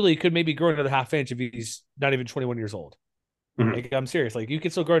 Tuli could maybe grow another half inch if he's not even 21 years old. Like, I'm serious. Like, you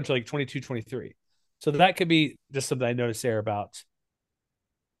could still grow into like 22, 23. So that could be just something I noticed there about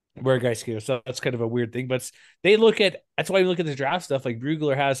where guys go. So that's kind of a weird thing. But that's why we look at the draft stuff. Like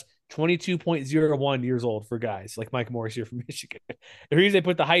Brugler has 22.01 years old for guys like Mike Morris here from Michigan. The reason they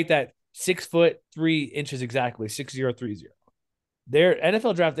put the height at 6'3" exactly, 6'030. Their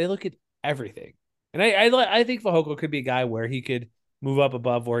NFL draft, they look at everything. And I think Fehoko could be a guy where he could move up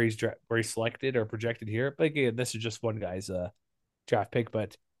above where he's selected or projected here. But again, this is just one guy's draft pick.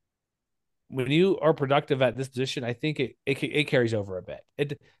 But when you are productive at this position, I think it carries over a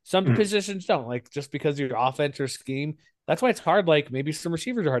bit. Some positions don't, like just because of your offense or scheme. That's why it's hard. Like maybe some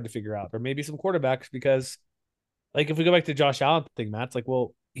receivers are hard to figure out, or maybe some quarterbacks, because like if we go back to Josh Allen thing, Matt, it's like,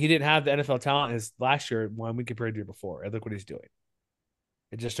 well, he didn't have the NFL talent as last year when we compared to year before. And look what he's doing.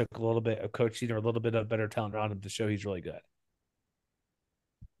 It just took a little bit of coaching or a little bit of better talent around him to show he's really good.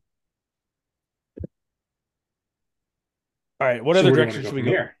 All right, what other direction should we go?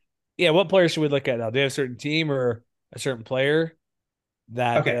 Here? Yeah, what players should we look at now? Do you have a certain team or a certain player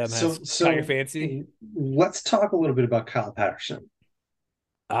that has caught your fancy? Let's talk a little bit about Kyle Patterson.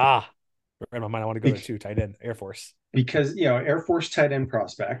 Right in my mind, I want to go there too. Tight end, Air Force. Because Air Force tight end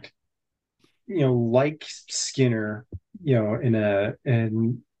prospect. Like Skinner, tight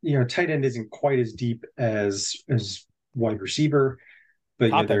end isn't quite as deep as wide receiver,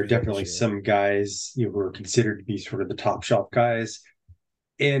 but there are definitely some guys who are considered to be sort of the top shelf guys.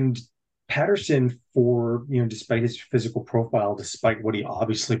 And Patterson, despite his physical profile, despite what he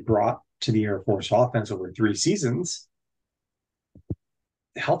obviously brought to the Air Force offense over 3 seasons,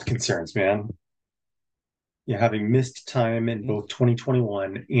 health concerns, man. Having missed time in both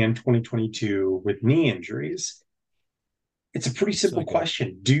 2021 and 2022 with knee injuries. It's a pretty simple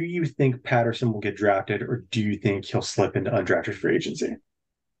question. Do you think Patterson will get drafted, or do you think he'll slip into undrafted free agency?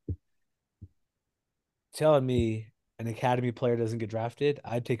 Telling me an academy player doesn't get drafted,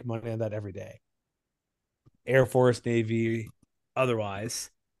 I'd take money on that every day. Air Force, Navy,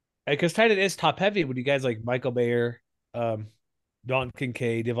 otherwise. Because tight end is top heavy when you guys like Michael Mayer, Don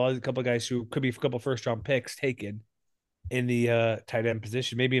Kincaid, you have a couple of guys who could be a couple first round picks taken in the tight end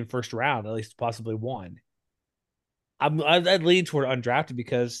position, maybe in first round, at least possibly one. I'd lean toward undrafted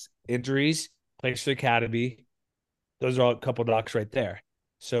because injuries, players to the academy, those are all a couple of knocks right there.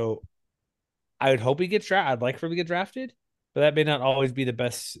 So I would hope he gets drafted. I'd like for him to get drafted, but that may not always be the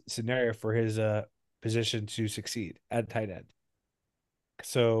best scenario for his position to succeed at tight end.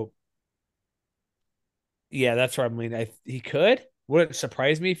 So yeah, that's where I'm leaning. He could. Wouldn't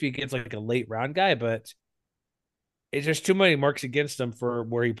surprise me if he gets like a late round guy, but it's just too many marks against him for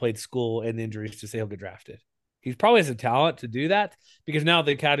where he played school and injuries to say he'll get drafted. He probably has the talent to do that because now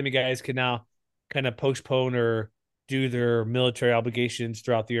the academy guys can now kind of postpone or do their military obligations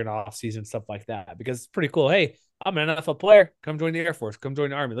throughout the year and off season, stuff like that. Because it's pretty cool. Hey, I'm an NFL player. Come join the Air Force. Come join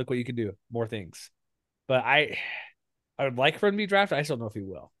the Army. Look what you can do. More things. But I would like for him to be drafted. I just don't know if he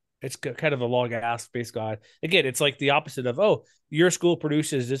will. It's kind of a long ass space god. Again, it's like the opposite of, oh, your school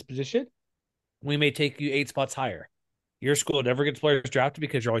produces this position. We may take you 8 spots higher. Your school never gets players drafted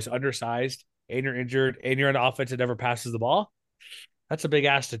because you're always undersized and you're injured and you're an offense that never passes the ball. That's a big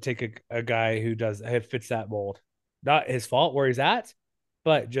ask to take a guy who fits that mold. Not his fault where he's at,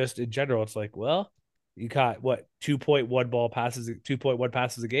 but just in general, it's like, well, you caught what 2.1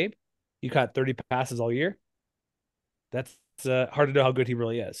 passes a game. You caught 30 passes all year. That's hard to know how good he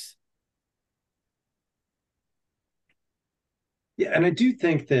really is. Yeah, and I do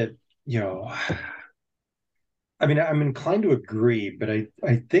think that, I mean, I'm inclined to agree, but I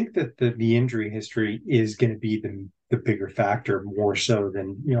think that the injury history is going to be the bigger factor more so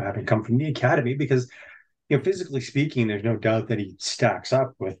than, having come from the academy, because, physically speaking, there's no doubt that he stacks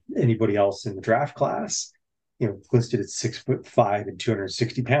up with anybody else in the draft class, listed at 6'5" and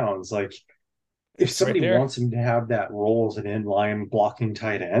 260 pounds. Like, if somebody wants him to have that role as an inline blocking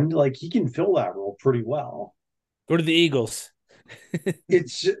tight end, like, he can fill that role pretty well. Go to the Eagles.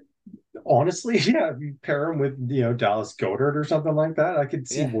 It's honestly, yeah, if you pair him with, Dallas Goedert or something like that, I could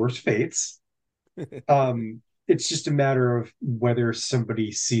see worse fates. It's just a matter of whether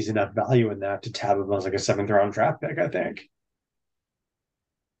somebody sees enough value in that to tab him as like a 7th round draft pick, I think.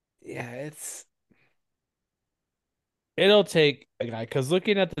 Yeah, it'll take a guy, because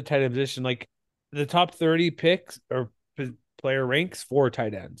looking at the tight end position, like the top 30 picks or player ranks 4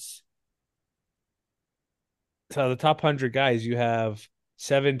 tight ends. So the top 100 guys, you have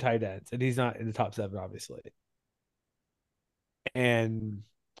 7 tight ends, and he's not in the top 7, obviously. And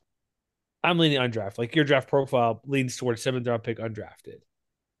I'm leaning undrafted. Like, your draft profile leans towards 7th round pick undrafted.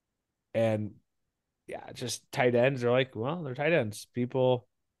 And yeah, just tight ends are like, well, they're tight ends. People,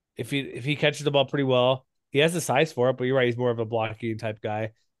 if he catches the ball pretty well, he has the size for it, but you're right, he's more of a blocking type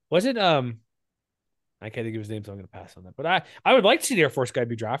guy. Wasn't I can't think of his name, so I'm gonna pass on that. But I would like to see the Air Force guy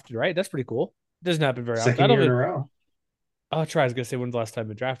be drafted, right? That's pretty cool. It doesn't happen very often. Second year in a row. Oh, I was gonna say when's the last time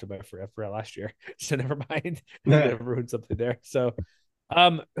been drafted, but I forgot last year. So never mind. Yeah. I ruined something there. So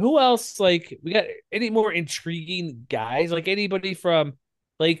who else? Like, we got any more intriguing guys? Like anybody from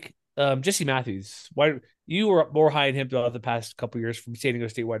like Jesse Matthews? Why you were more high on him throughout the past couple of years from San Diego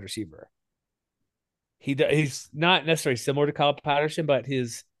State wide receiver? He's not necessarily similar to Kyle Patterson, but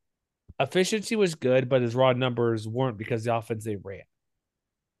his efficiency was good, but his raw numbers weren't because the offense they ran.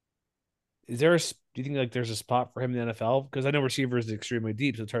 Do you think like there's a spot for him in the NFL? Because I know receivers is extremely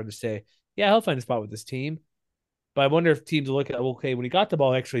deep, so it's hard to say, yeah, he'll find a spot with this team. But I wonder if teams will look at, okay, when he got the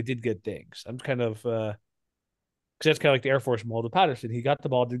ball, he actually did good things. I'm kind of, because that's kind of like the Air Force mold of Patterson. He got the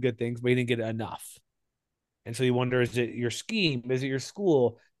ball, did good things, but he didn't get enough. And so you wonder, is it your scheme? Is it your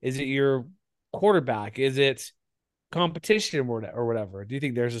school? Is it your quarterback? Is it competition or whatever? Do you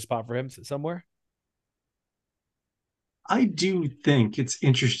think there's a spot for him somewhere? I do think it's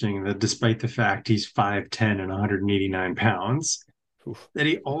interesting that despite the fact he's 5'10" and 189 pounds, that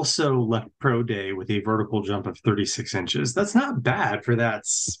he also left pro day with a vertical jump of 36 inches. That's not bad for that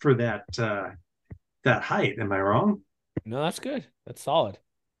height. Am I wrong? No, that's good. That's solid.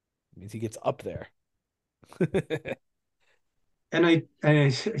 It means he gets up there. And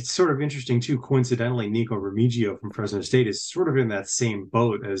it's sort of interesting too. Coincidentally, Nico Remigio from Fresno State is sort of in that same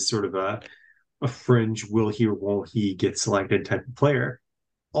boat as sort of a fringe will he or won't he get selected type of player.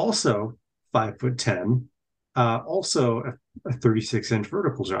 Also 5'10", also a 36-inch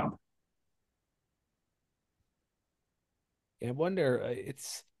vertical jump. I wonder.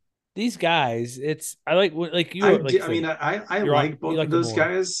 It's these guys. I like you. I like both of those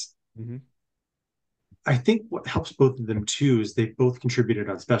guys. Mm-hmm. I think what helps both of them too is they've both contributed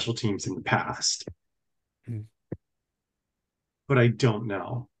on special teams in the past. But I don't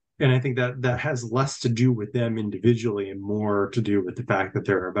know. And I think that has less to do with them individually and more to do with the fact that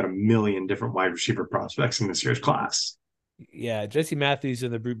there are about 1 million different wide receiver prospects in this year's class. Yeah, Jesse Matthews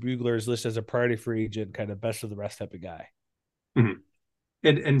in the Buglers list as a priority free agent, kind of best of the rest type of guy. Mm-hmm.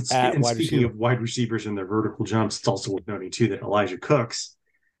 And speaking of wide receivers and their vertical jumps, it's also worth noting too that Elijah Cooks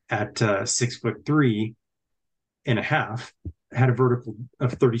at 6'3.5" had a vertical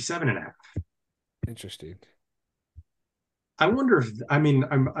of 37.5. Interesting. I wonder if,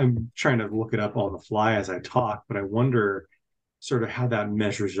 I'm trying to look it up on the fly as I talk, but I wonder sort of how that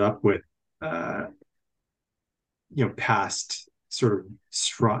measures up with, past sort of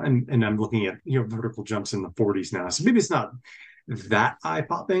strong, and I'm looking at, vertical jumps in the 40s now. So maybe it's not that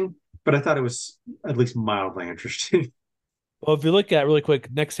eye-popping, but I thought it was at least mildly interesting. Well, if you look at really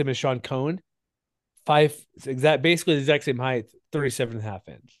quick, next to him is Sean Cohen, basically the exact same height, 37.5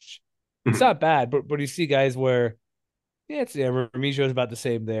 inch. It's not bad, but you see guys where, Remigio is about the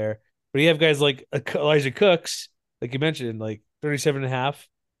same there. But you have guys like Elijah Cooks, like you mentioned, like 37.5,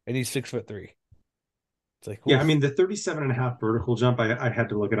 and he's 6'3". It's like, yeah, I mean, the 37.5 vertical jump, I had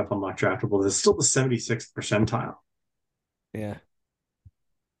to look it up on Mock Draftable. It's still the 76th percentile. Yeah.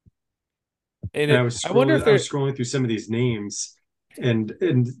 And I was scrolling through some of these names, and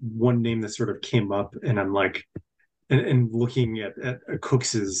one name that sort of came up, and I'm like, and looking at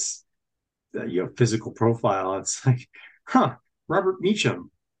Cooks's physical profile, it's like, Robert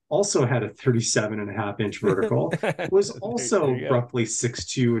Meacham also had a 37.5-inch vertical, was also roughly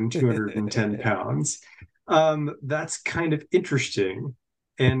 6'2" and 210 pounds. That's kind of interesting.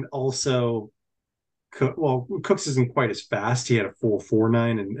 And also, Cooks isn't quite as fast. He had a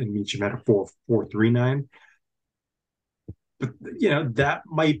 4.49 and Meacham had a 4.39. But, that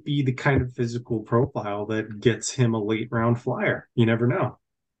might be the kind of physical profile that gets him a late round flyer. You never know.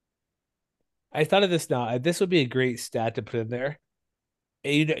 I thought of this now. This would be a great stat to put in there.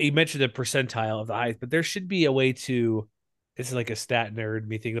 You mentioned the percentile of the height, but there should be a way to, this is like a stat nerd,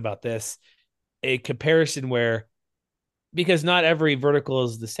 me thinking about this, a comparison where, because not every vertical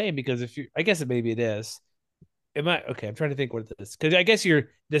is the same, because I guess maybe it is. Okay, I'm trying to think what it is. Because I guess you're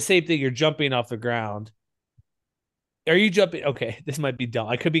the same thing, you're jumping off the ground. Are you jumping? Okay, this might be dumb.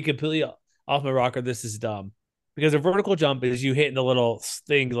 I could be completely off my rocker. This is dumb. Because a vertical jump is you hitting the little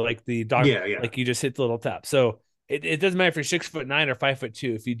thing like the dog, like you just hit the little tap. So it doesn't matter if you're 6'9" or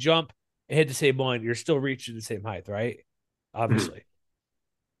 5'2". If you jump and hit the same one, you're still reaching the same height, right? Obviously.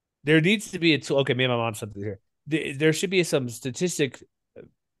 There needs to be a tool. Okay, maybe I'm on something here. There should be some statistic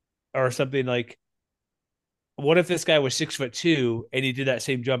or something like, what if this guy was 6'2" and he did that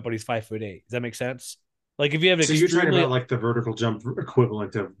same jump, but he's 5'8"? Does that make sense? Like if you have an you're talking about like the vertical jump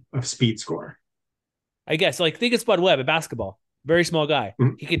equivalent of speed score. I guess, like, think of Spud Webb at basketball. Very small guy.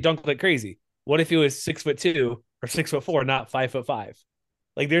 He could dunk like crazy. What if he was 6'2" or 6'4", not 5'5"?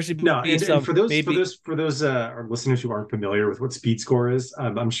 Like there should be some. And for those our listeners who aren't familiar with what speed score is, do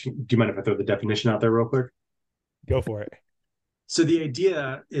you mind if I throw the definition out there real quick? Go for it. So the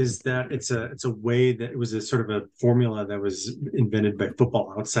idea is that it's a way that it was a sort of a formula that was invented by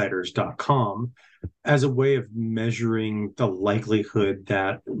footballoutsiders.com as a way of measuring the likelihood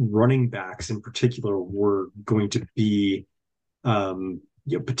that running backs in particular were going to be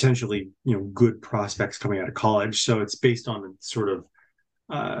potentially good prospects coming out of college. So it's based on sort of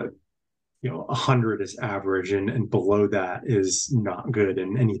 100 is average, and below that is not good,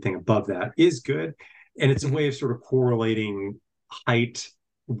 and anything above that is good. And it's a way of sort of correlating height,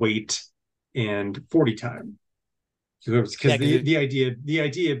 weight, and 40 time. Because the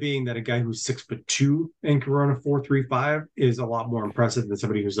idea being that a guy who's 6'2" and can run a 4.35 is a lot more impressive than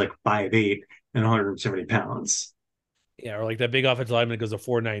somebody who's like 5'8" and 170 pounds. Yeah, or like that big offensive lineman that goes to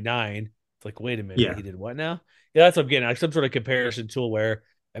 4.99. It's like, wait a minute, he did what now? Yeah, that's what I'm getting. Like some sort of comparison tool where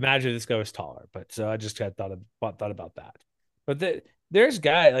imagine this guy was taller. But so I just had thought about that. But there's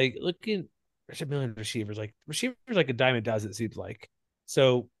guy like looking. There's a million receivers like a dime a dozen, it seems like.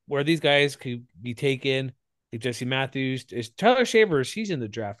 So where these guys could be taken, like Jesse Matthews, is Tyler Shavers, he's in the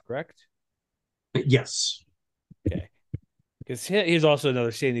draft, correct? Yes. Okay. Because he's also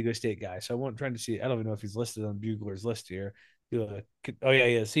another San Diego State guy. So I'm trying to see. I don't even know if he's listed on Bugler's list here. Oh yeah,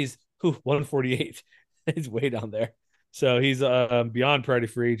 he is. He's 148. He's way down there. So he's beyond priority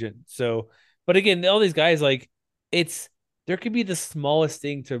free agent. So, but again, all these guys, like, there could be the smallest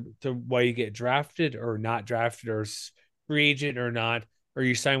thing to why you get drafted or not drafted, or free agent or not, or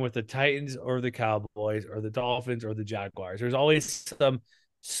you sign with the Titans or the Cowboys or the Dolphins or the Jaguars. There's always some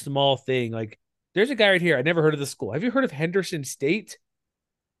small thing. Like there's a guy right here. I never heard of the school. Have you heard of Henderson State?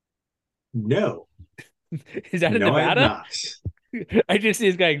 No. Is that in Nevada? I just see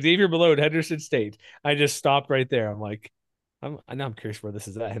this guy, Xavier Malone, Henderson State. I just stopped right there. I'm like, I'm curious where this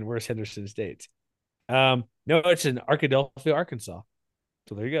is at, and where's Henderson State? No, it's in Arkadelphia, Arkansas.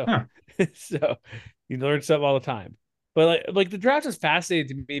 So there you go. Huh. So you learn something all the time. But like the draft is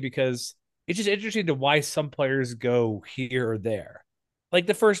fascinating to me because it's just interesting to why some players go here or there. Like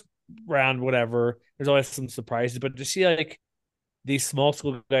the first round, whatever, there's always some surprises, but to see like these small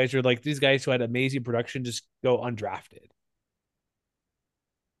school guys or like these guys who had amazing production just go undrafted.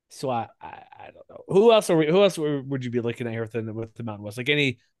 So I don't know who else would you be looking at here with the Mountain West?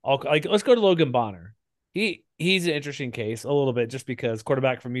 Let's go to Logan Bonner. He's an interesting case a little bit just because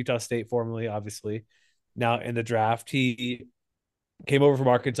quarterback from Utah State, formerly obviously now in the draft. He came over from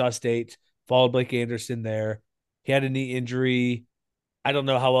Arkansas State, followed Blake Anderson there. He had a knee injury. I don't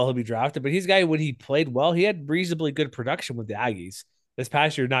know how well he'll be drafted, but he's a guy when he played well, he had reasonably good production with the Aggies. This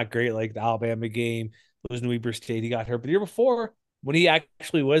past year, not great, like the Alabama game, it was New Weber State. He got hurt, but the year before, when he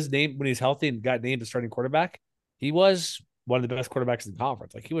actually was named, when he's healthy and got named as starting quarterback, he was one of the best quarterbacks in the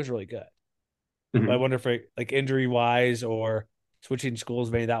conference. Like he was really good. Mm-hmm. But I wonder if like injury wise or switching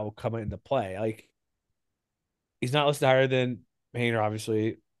schools, maybe that will come into play. Like he's not listed higher than Hayner, obviously.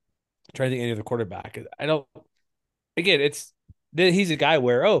 I'm trying to think any other quarterback. I don't. Again, he's a guy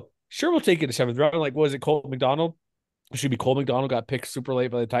where sure we'll take it to 7th round. Like was it Cole McDonald? It should be Cole McDonald got picked super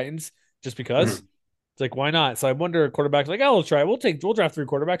late by the Titans just because. Mm-hmm. It's like why not? So I wonder quarterbacks like we'll try. We'll draft 3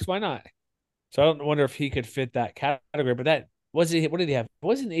 quarterbacks. Why not? So I don't wonder if he could fit that category. But that was it. What did he have? It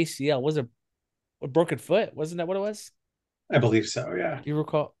wasn't ACL. Was it a broken foot? Wasn't that what it was? I believe so. Yeah. Do you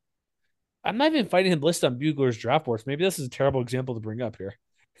recall? I'm not even finding him listed on Bugler's draft boards. Maybe this is a terrible example to bring up here.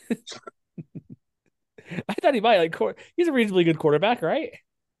 I thought he might he's a reasonably good quarterback, right?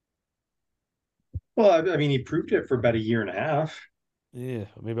 Well, I mean, he proved it for about a year and a half. Yeah,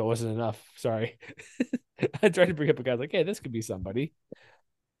 maybe it wasn't enough. Sorry. I tried to bring up a guy like, hey, this could be somebody.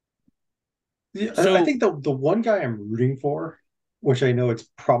 Yeah, so, I think the one guy I'm rooting for, which I know it's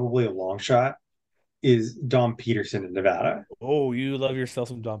probably a long shot, is Dom Peterson in Nevada. Oh, you love yourself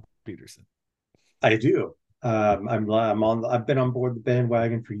some Dom Peterson. I do. I've been on board the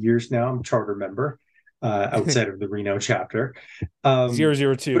bandwagon for years now. I'm a charter member. Outside of the Reno chapter,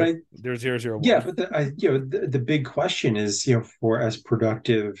 002. But there's 001. Yeah, but the big question is, for as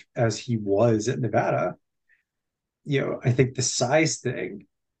productive as he was at Nevada, I think the size thing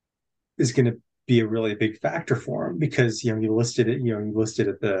is going to be a really big factor for him because he listed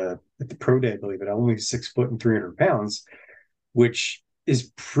at the pro day, I believe, at only 6 foot and 300 pounds, which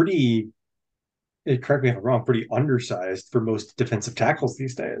is pretty. Correct me if I'm wrong. Pretty undersized for most defensive tackles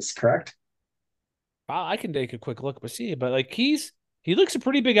these days. Correct. I can take a quick look, but he looks a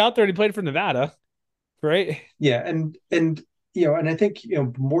pretty big out there. And he played for Nevada, right? Yeah, and I think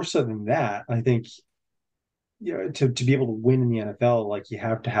more so than that, I think to be able to win in the NFL, like you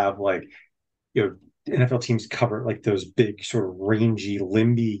have to have NFL teams cover like those big sort of rangy,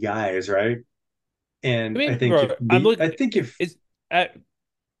 limby guys, right? And I think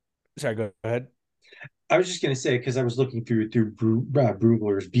sorry, go ahead. I was just going to say, because I was looking through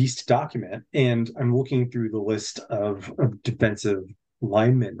Brugler's Beast document, and I'm looking through the list of defensive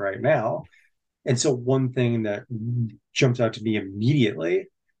linemen right now. And so one thing that jumps out to me immediately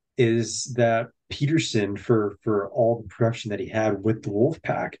is that Peterson, for all the production that he had with the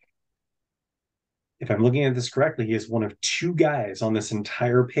Wolfpack, if I'm looking at this correctly, he is one of 2 guys on this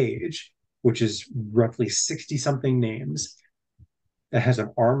entire page, which is roughly 60-something names, that has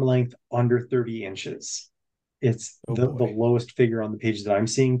an arm length under 30 inches. It's the lowest figure on the page that I'm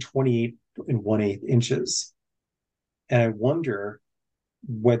seeing, 28 1/8 inches. And I wonder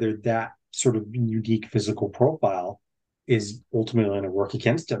whether that sort of unique physical profile is ultimately going to work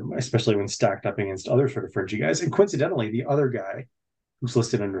against him, especially when stacked up against other sort of fringy guys. And coincidentally, the other guy who's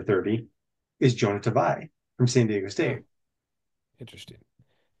listed under 30 is Jonah Tavai from San Diego State. Interesting.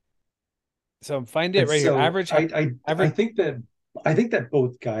 So find it right here. Average. I think that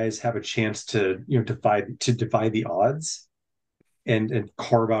both guys have a chance to defy the odds and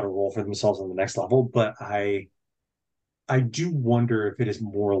carve out a role for themselves on the next level. But I do wonder if it is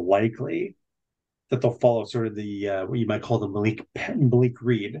more likely that they'll follow sort of the what you might call the Malik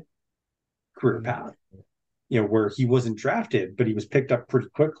Reed career path, where he wasn't drafted, but he was picked up pretty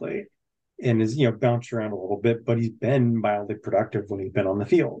quickly and is bounced around a little bit, but he's been mildly productive when he's been on the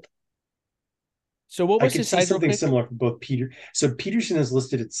field. So what was his size? Something similar for both Peter. So Peterson is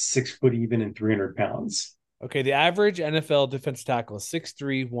listed at 6 foot even and 300 pounds. Okay, the average NFL defensive tackle is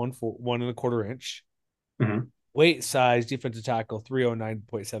 6'3", 1.25 inch. Mm-hmm. Weight size defensive tackle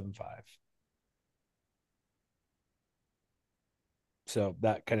 309.75. So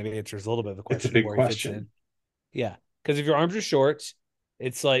that kind of answers a little bit of the question. It's a big question. Yeah, because if your arms are short,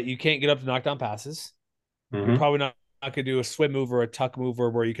 it's like you can't get up to knock down passes. Mm-hmm. You're probably not going to do a swim move or a tuck move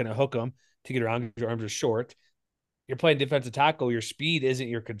where you kind of hook them to get around. Your arms are short. You're playing defensive tackle. Your speed isn't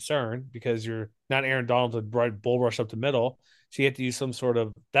your concern because you're not Aaron Donald to bull rush up the middle. So you have to use some sort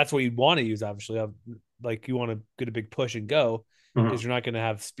of, that's what you'd want to use, obviously. Like you want to get a big push and go because you're not going to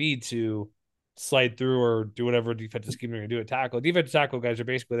have speed to slide through or do whatever defensive scheme you're going to do at tackle. Defensive tackle guys are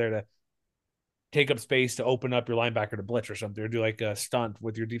basically there to take up space to open up your linebacker to blitz or something, or do like a stunt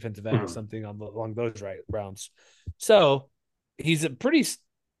with your defensive end or something along those rounds. So he's a pretty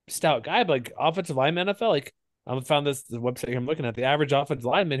stout guy, but like offensive lineman NFL, like I found the website I'm looking at, the average offensive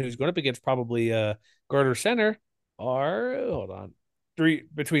lineman who's going up against probably guard or center are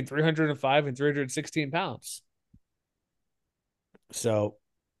between 305 and 316 pounds. So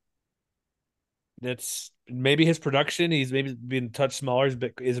That's maybe his production. He's maybe been a touch smaller,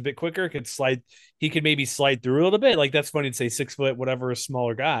 is a bit quicker. He could maybe slide through a little bit. Like, that's funny to say 6 foot, whatever, a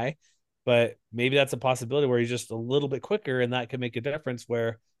smaller guy, but maybe that's a possibility where he's just a little bit quicker, and that could make a difference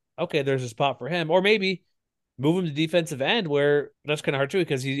where, okay, there's a spot for him. Or maybe move him to defensive end, where that's kind of hard too,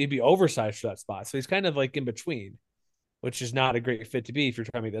 because he'd be oversized for that spot. So he's kind of like in between, which is not a great fit to be if you're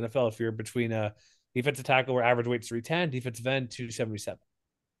trying to make the NFL. If you're between a defensive tackle where average weight's 310, defensive end 277.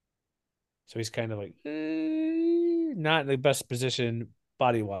 So he's kind of like not in the best position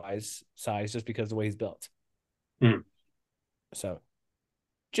body-wise, size, just because of the way he's built. So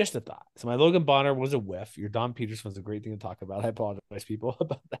just a thought. So my Logan Bonner was a whiff. Your Don Peterson was a great thing to talk about. I apologize, people,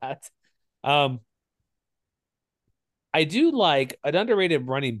 about that. I do like an underrated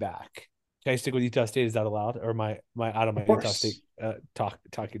running back. Can I stick with Utah State? Is that allowed? Or my out of my Utah State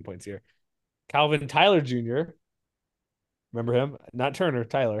talking points here? Calvin Tyler Jr. Remember him? Not Turner,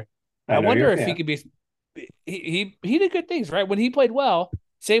 Tyler. I wonder if he could be. He did good things, right? When he played well.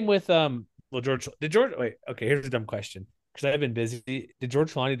 Same with George. Wait, okay, here's a dumb question because I've been busy. Did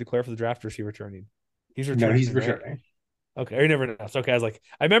George Kalani declare for the draft, or is he returning? He's returning. No, he's right? returning. Okay, I never announced. Okay, I was like,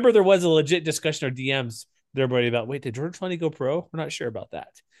 I remember there was a legit discussion or DMs with everybody about, wait, did George Kalani go pro? We're not sure about that,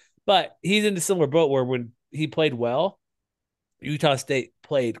 but he's in a similar boat where when he played well, Utah State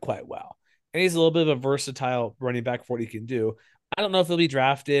played quite well, and he's a little bit of a versatile running back for what he can do. I don't know if he'll be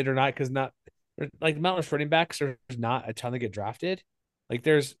drafted or not, because not like Mountain running backs, there's not a ton that get drafted. Like,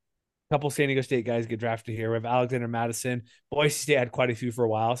 there's a couple San Diego State guys get drafted here. We have Alexander Madison. Boise State had quite a few for a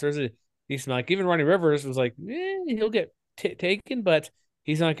while. So there's a decent, like, even Ronnie Rivers was like, he'll get taken, but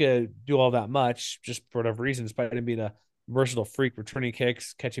he's not going to do all that much just for whatever reason, despite him being a versatile freak, returning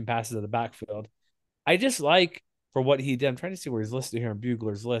kicks, catching passes at the backfield. I just like for what he did. I'm trying to see where he's listed here on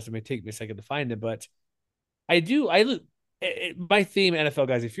Bugler's list. It may take me a second to find it, but my theme, NFL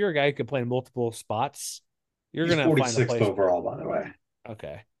guys, if you're a guy who can play in multiple spots, you're going to find a place. 46th overall, by the way.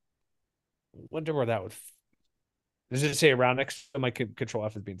 Okay. Wonder where that would. Does it say around next? My control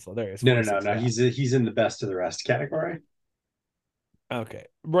F is being slow. There it is. No. He's in the best of the rest category. Okay.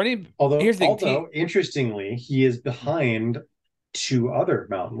 Although interestingly, he is behind 2 other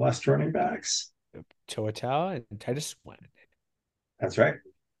Mountain West running backs, Toa and Titus Swen. That's right.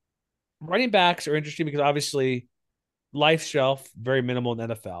 Running backs are interesting because obviously life shelf very minimal in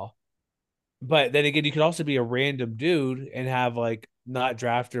NFL, but then again, you could also be a random dude and have like not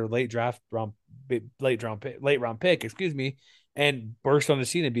drafted or late round pick, and burst on the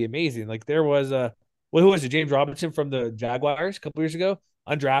scene and be amazing. Like, there was who was it? James Robinson from the Jaguars a couple years ago,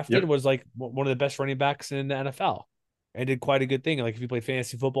 undrafted, was like one of the best running backs in the NFL and did quite a good thing. Like, if you played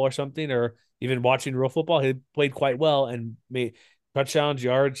fantasy football or something, or even watching real football, he played quite well and made touchdowns,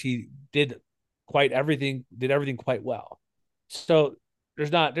 yards. He did everything quite well. So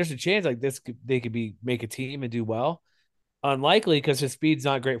there's a chance like this they could make a team and do well. Unlikely because his speed's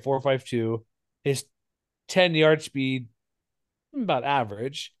not great, 4.52. His 10-yard speed about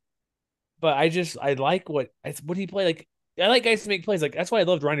average. But I like what he played. Like, I like guys to make plays. Like, that's why I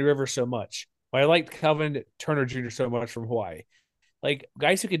loved Ronnie Rivers so much. Why I liked Calvin Turner Jr. so much from Hawaii. Like,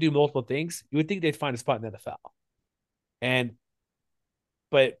 guys who could do multiple things, you would think they'd find a spot in the NFL.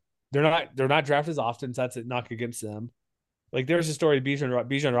 But they're not drafted as often, so that's a knock against them. Like, there's a story of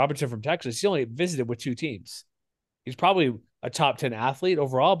Bijan Robinson from Texas. He only visited with 2 teams. He's probably a top 10 athlete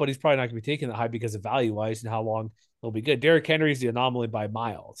overall, but he's probably not going to be taken that high because of value-wise and how long he'll be good. Derrick Henry's the anomaly by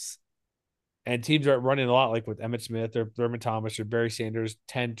miles. And teams are running a lot, like with Emmitt Smith or Thurman Thomas or Barry Sanders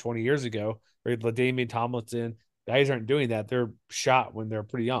 10, 20 years ago, or LaDainian Tomlinson. Guys aren't doing that. They're shot when they're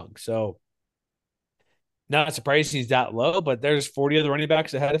pretty young. So, not surprising he's that low, but there's 40 other running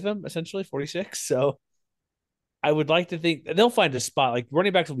backs ahead of him, essentially 46. So I would like to think they'll find a spot. Like,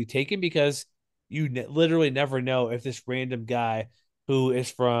 running backs will be taken because you literally never know if this random guy who is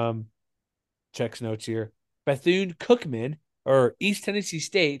from, checks notes here, Bethune-Cookman or East Tennessee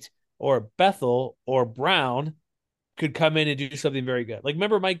State or Bethel or Brown could come in and do something very good. Like,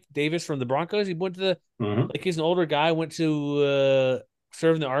 remember Mike Davis from the Broncos? He went to like, he's an older guy, went to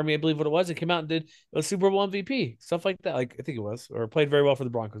serve in the Army, I believe what it was. It came out and did a Super Bowl MVP, stuff like that. Like, I think it was, or played very well for the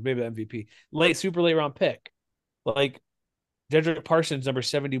Broncos, maybe the MVP. Super late round pick. Like, Dedrick Parsons, number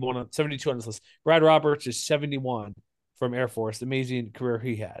 72 on this list. Brad Roberts is 71 from Air Force. Amazing career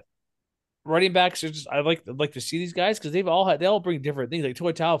he had. Running backs are just, I like to see these guys because they all bring different things. Like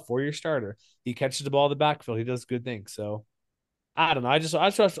Tua Tagovailoa, 4-year starter. He catches the ball in the backfield. He does good things. So I don't know. I just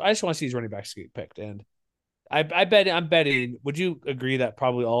want to see these running backs get picked. And I'm betting. Would you agree that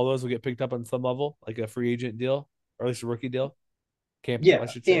probably all of those will get picked up on some level, like a free agent deal or at least a rookie deal? Yeah,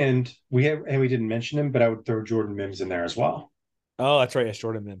 and we didn't mention him, but I would throw Jordan Mims in there as well. Oh, that's right. Yes,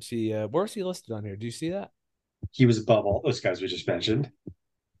 Jordan Mims. Where's he listed on here? Do you see that? He was above all those guys we just mentioned.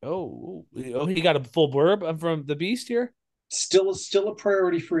 Oh, he got a full blurb from the Beast here. Still a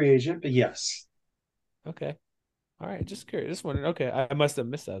priority free agent, but yes. Okay. All right. Just curious. Just wondering. Okay. I must have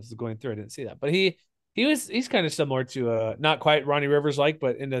missed that. I was going through. I didn't see that. But he's kind of similar to not quite Ronnie Rivers like,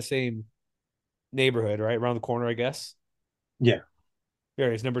 but in the same neighborhood, right? Around the corner, I guess. Yeah.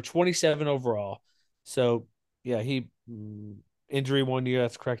 There he's number 27 overall. So yeah, he injury 1 year,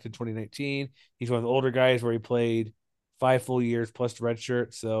 that's correct, in 2019. He's one of the older guys where he played 5 full years plus the red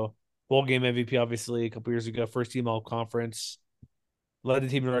shirt. So bowl game MVP, obviously, a couple years ago, first team all conference, led the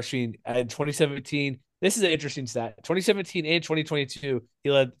team in rushing in 2017. This is an interesting stat. 2017 and 2022, he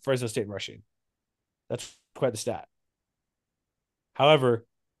led Fresno State in rushing. That's quite the stat. However,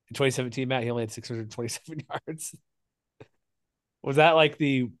 in 2017, Matt, he only had 627 yards. Was that like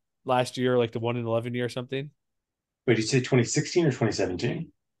the last year, like the 1 in 11 year or something? Wait, did you say 2016 or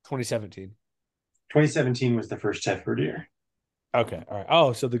 2017? 2017. 2017 was the first Tedford year. Okay. All right.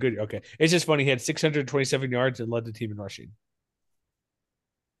 Oh, so the good year. Okay. It's just funny. He had 627 yards and led the team in rushing.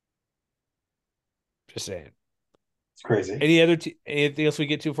 Just saying. It's crazy. Anything else we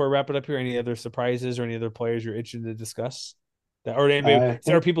get to before we wrap it up here? Any other surprises or any other players you're itching to discuss?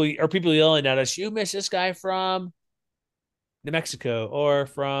 Are people yelling at us? You miss this guy from New Mexico or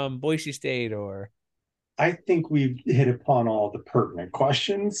from Boise State, or I think we've hit upon all the pertinent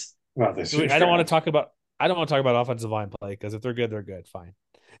questions about this. I don't want to talk about offensive line play, because if they're good, they're good. Fine.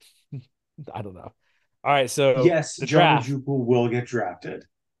 I don't know. All right, so yes, the draft. John Ojukwu will get drafted.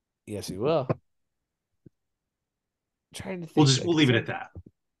 Yes, he will. I'm trying to think. We'll leave it at that.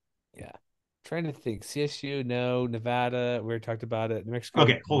 Yeah. Trying to think. CSU, no. Nevada, we already talked about it. New Mexico.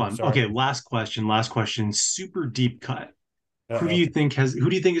 Okay, hold on. Sorry. Okay, last question. Super deep cut. Uh-oh. Who do you think is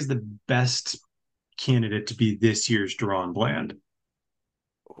the best candidate to be this year's DaRon Bland?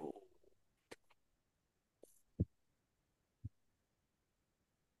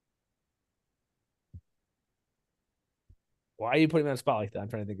 Why are you putting me on a spot like that? I'm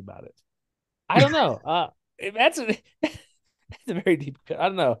trying to think about it. I don't know. That's a very deep cut. I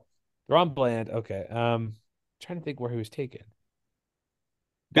don't know. DaRon Bland. Okay. Trying to think where he was taken.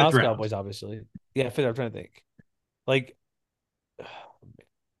 Dallas Cowboys, obviously. Yeah, fifth. I'm trying to think. Like,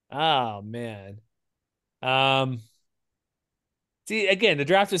 oh man. See, again, the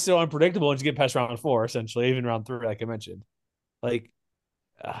draft is so unpredictable once you get past round 4, essentially, even round 3, like I mentioned. Like,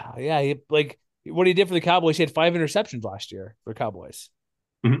 yeah, what he did for the Cowboys, he had 5 interceptions last year for the Cowboys.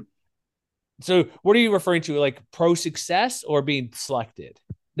 Mm-hmm. So, what are you referring to? Like pro success or being selected?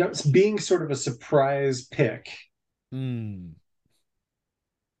 No, it's being sort of a surprise pick.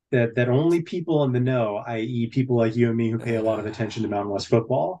 That only people in the know, i.e., people like you and me who pay a lot of attention to Mountain West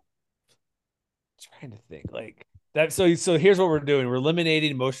football. I'm trying to think like that. So here's what we're doing: we're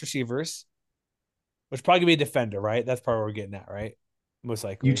eliminating most receivers, which probably gonna be a defender, right? That's probably what we're getting at, right? Most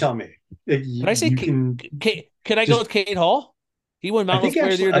likely. You tell me. Can I say can I go with Cade Hall? He won Mountain West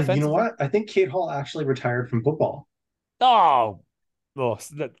Player of the Year defensive. You know what? I think Cade Hall actually retired from football. Oh,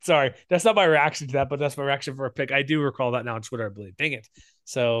 sorry. That's not my reaction to that, but that's my reaction for a pick. I do recall that now on Twitter, I believe. Dang it.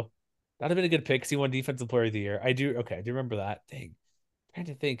 So that'd have been a good pick because he won Defensive Player of the Year. I do remember that. Dang. I'm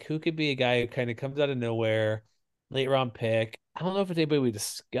trying to think who could be a guy who kind of comes out of nowhere, late round pick. I don't know if it's anybody we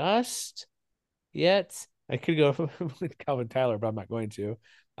discussed yet. I could go with Calvin Tyler, but I'm not going to.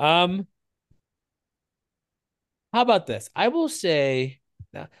 How about this? I will say,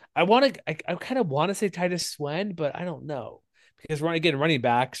 I kind of want to say Titus Swen, but I don't know because running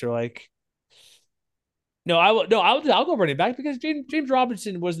backs are like, I'll go running back because James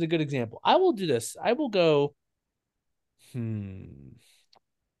Robinson wasn't a good example. I will do this. I will go. I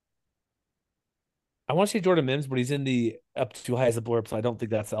want to say Jordan Mims, but he's in the up to high as a blurb, so I don't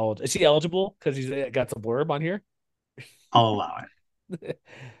think that's eligible. Is he eligible because he's got the blurb on here? I'll allow it.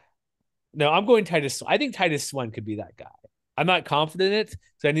 No, I'm going Titus. I think Titus Swen could be that guy. I'm not confident in it,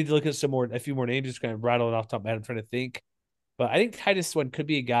 so I need to look at a few more names, just kind of rattle it off the top of my head. I'm trying to think. But I think Titus Swen could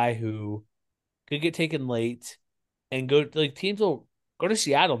be a guy who could get taken late and go, like, teams will go to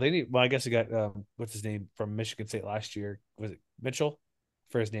Seattle. They need, well, I guess they got, what's his name from Michigan State last year? Was it Mitchell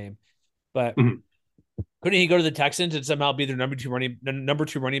for his name? But couldn't he go to the Texans and somehow be their number two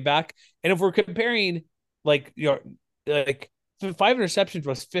running back? And if we're comparing, like 5 interceptions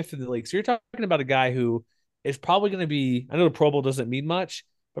was 5th in the league. So you're talking about a guy who is probably going to be, I know the Pro Bowl doesn't mean much,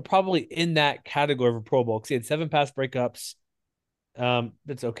 but probably in that category of a Pro Bowl because he had 7 pass breakups.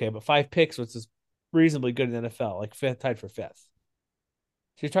 That's okay, but 5 picks, which is reasonably good in the NFL, like 5th, tied for 5th.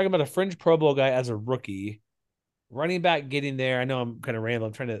 So you're talking about a fringe Pro Bowl guy as a rookie, running back getting there. I know I'm kind of rambling.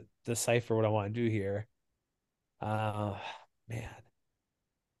 I'm trying to decipher what I want to do here. Man, man.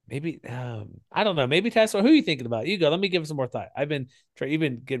 Maybe I don't know. Maybe Tesla. Who are you thinking about? You go. Let me give him some more thought. You've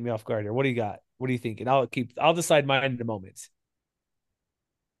been getting me off guard here. What do you got? What are you thinking? I'll decide mine in a moment.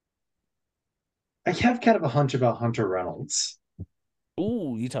 I have kind of a hunch about Hunter Reynolds.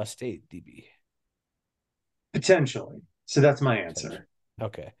 Ooh, Utah State DB. Potentially. So that's my answer.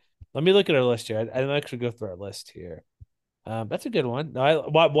 Okay. Let me look at our list here. I'm actually go through our list here. That's a good one. No,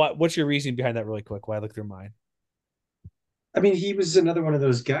 what's your reasoning behind that really quick? Why I look through mine? I mean, he was another one of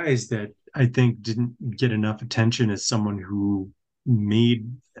those guys that I think didn't get enough attention as someone who made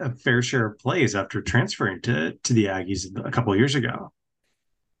a fair share of plays after transferring to the Aggies a couple of years ago.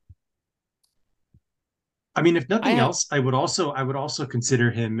 I mean, if nothing else, I would also consider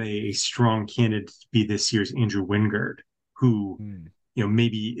him a strong candidate to be this year's Andrew Wingard, who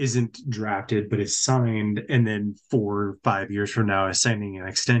maybe isn't drafted but is signed, and then 4 or 5 years from now is signing an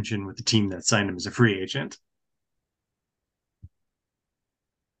extension with the team that signed him as a free agent.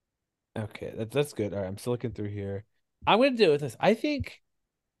 Okay, that's good. All right, I'm still looking through here. I'm going to do it with this. I think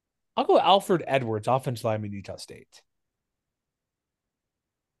I'll go Alfred Edwards, offensive lineman, Utah State.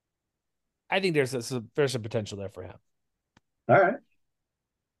 I think there's a potential there for him. All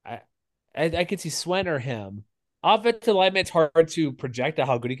right. I could see Swen or him. Offensive lineman, it's hard to project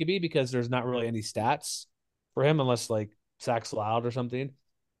how good he could be because there's not really any stats for him unless like sacks allowed or something.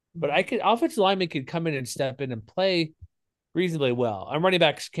 But offensive lineman could come in and step in and play reasonably well. I'm running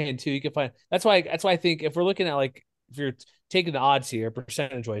backs can too. You can find that's why I think if we're looking at like if you're taking the odds here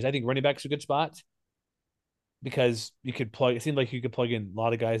percentage wise, I think running back's a good spot because you could plug. It seemed like you could plug in a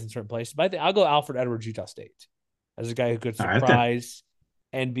lot of guys in certain places. But I think I'll go Alfred Edwards, Utah State, as a guy who could surprise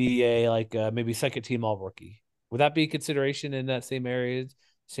and be a maybe second team all rookie. Would that be a consideration in that same area,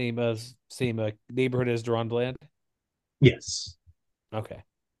 same neighborhood as Deron Bland? Yes. Okay.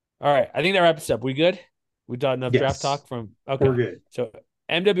 All right. I think that wraps up. We good? We've done enough draft talk from. Okay. We're good. So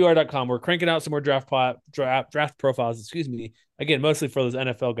MWR.com. We're cranking out some more draft profiles. Excuse me. Again, mostly for those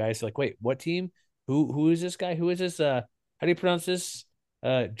NFL guys. Like, wait, what team? Who is this guy? Who is this? How do you pronounce this?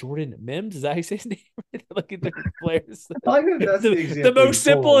 Jordan Mims? Is that how you say his name? Look at the players. The most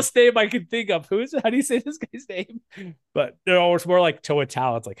simplest name I can think of. Who is it? How do you say this guy's name? But no, it's more like Toa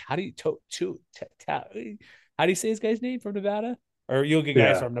Tao. It's like, how do you how do you say this guy's name from Nevada? Or you'll get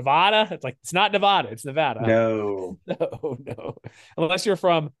guys from Nevada. It's like, it's not Nevada. It's Nevada. No. Unless you're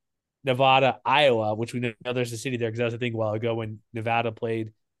from Nevada, Iowa, which we know there's a city there because that was a thing a while ago when Nevada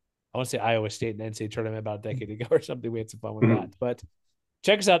played, I want to say Iowa State in the NCAA tournament about a decade ago or something. We had some fun with that. But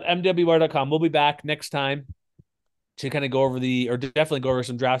check us out, MWR.com. We'll be back next time to kind of go over definitely go over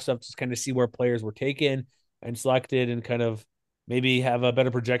some draft stuff, just kind of see where players were taken and selected and kind of maybe have a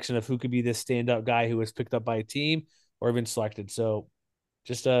better projection of who could be this standout guy who was picked up by a team or even selected. So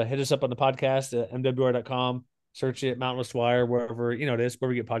just hit us up on the podcast at MWR.com. Search it, Mountain West Wire, wherever, it is, where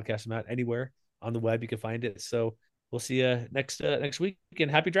we get podcasts from at, anywhere on the web, you can find it. So we'll see you next week, and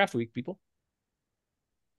happy draft week, people.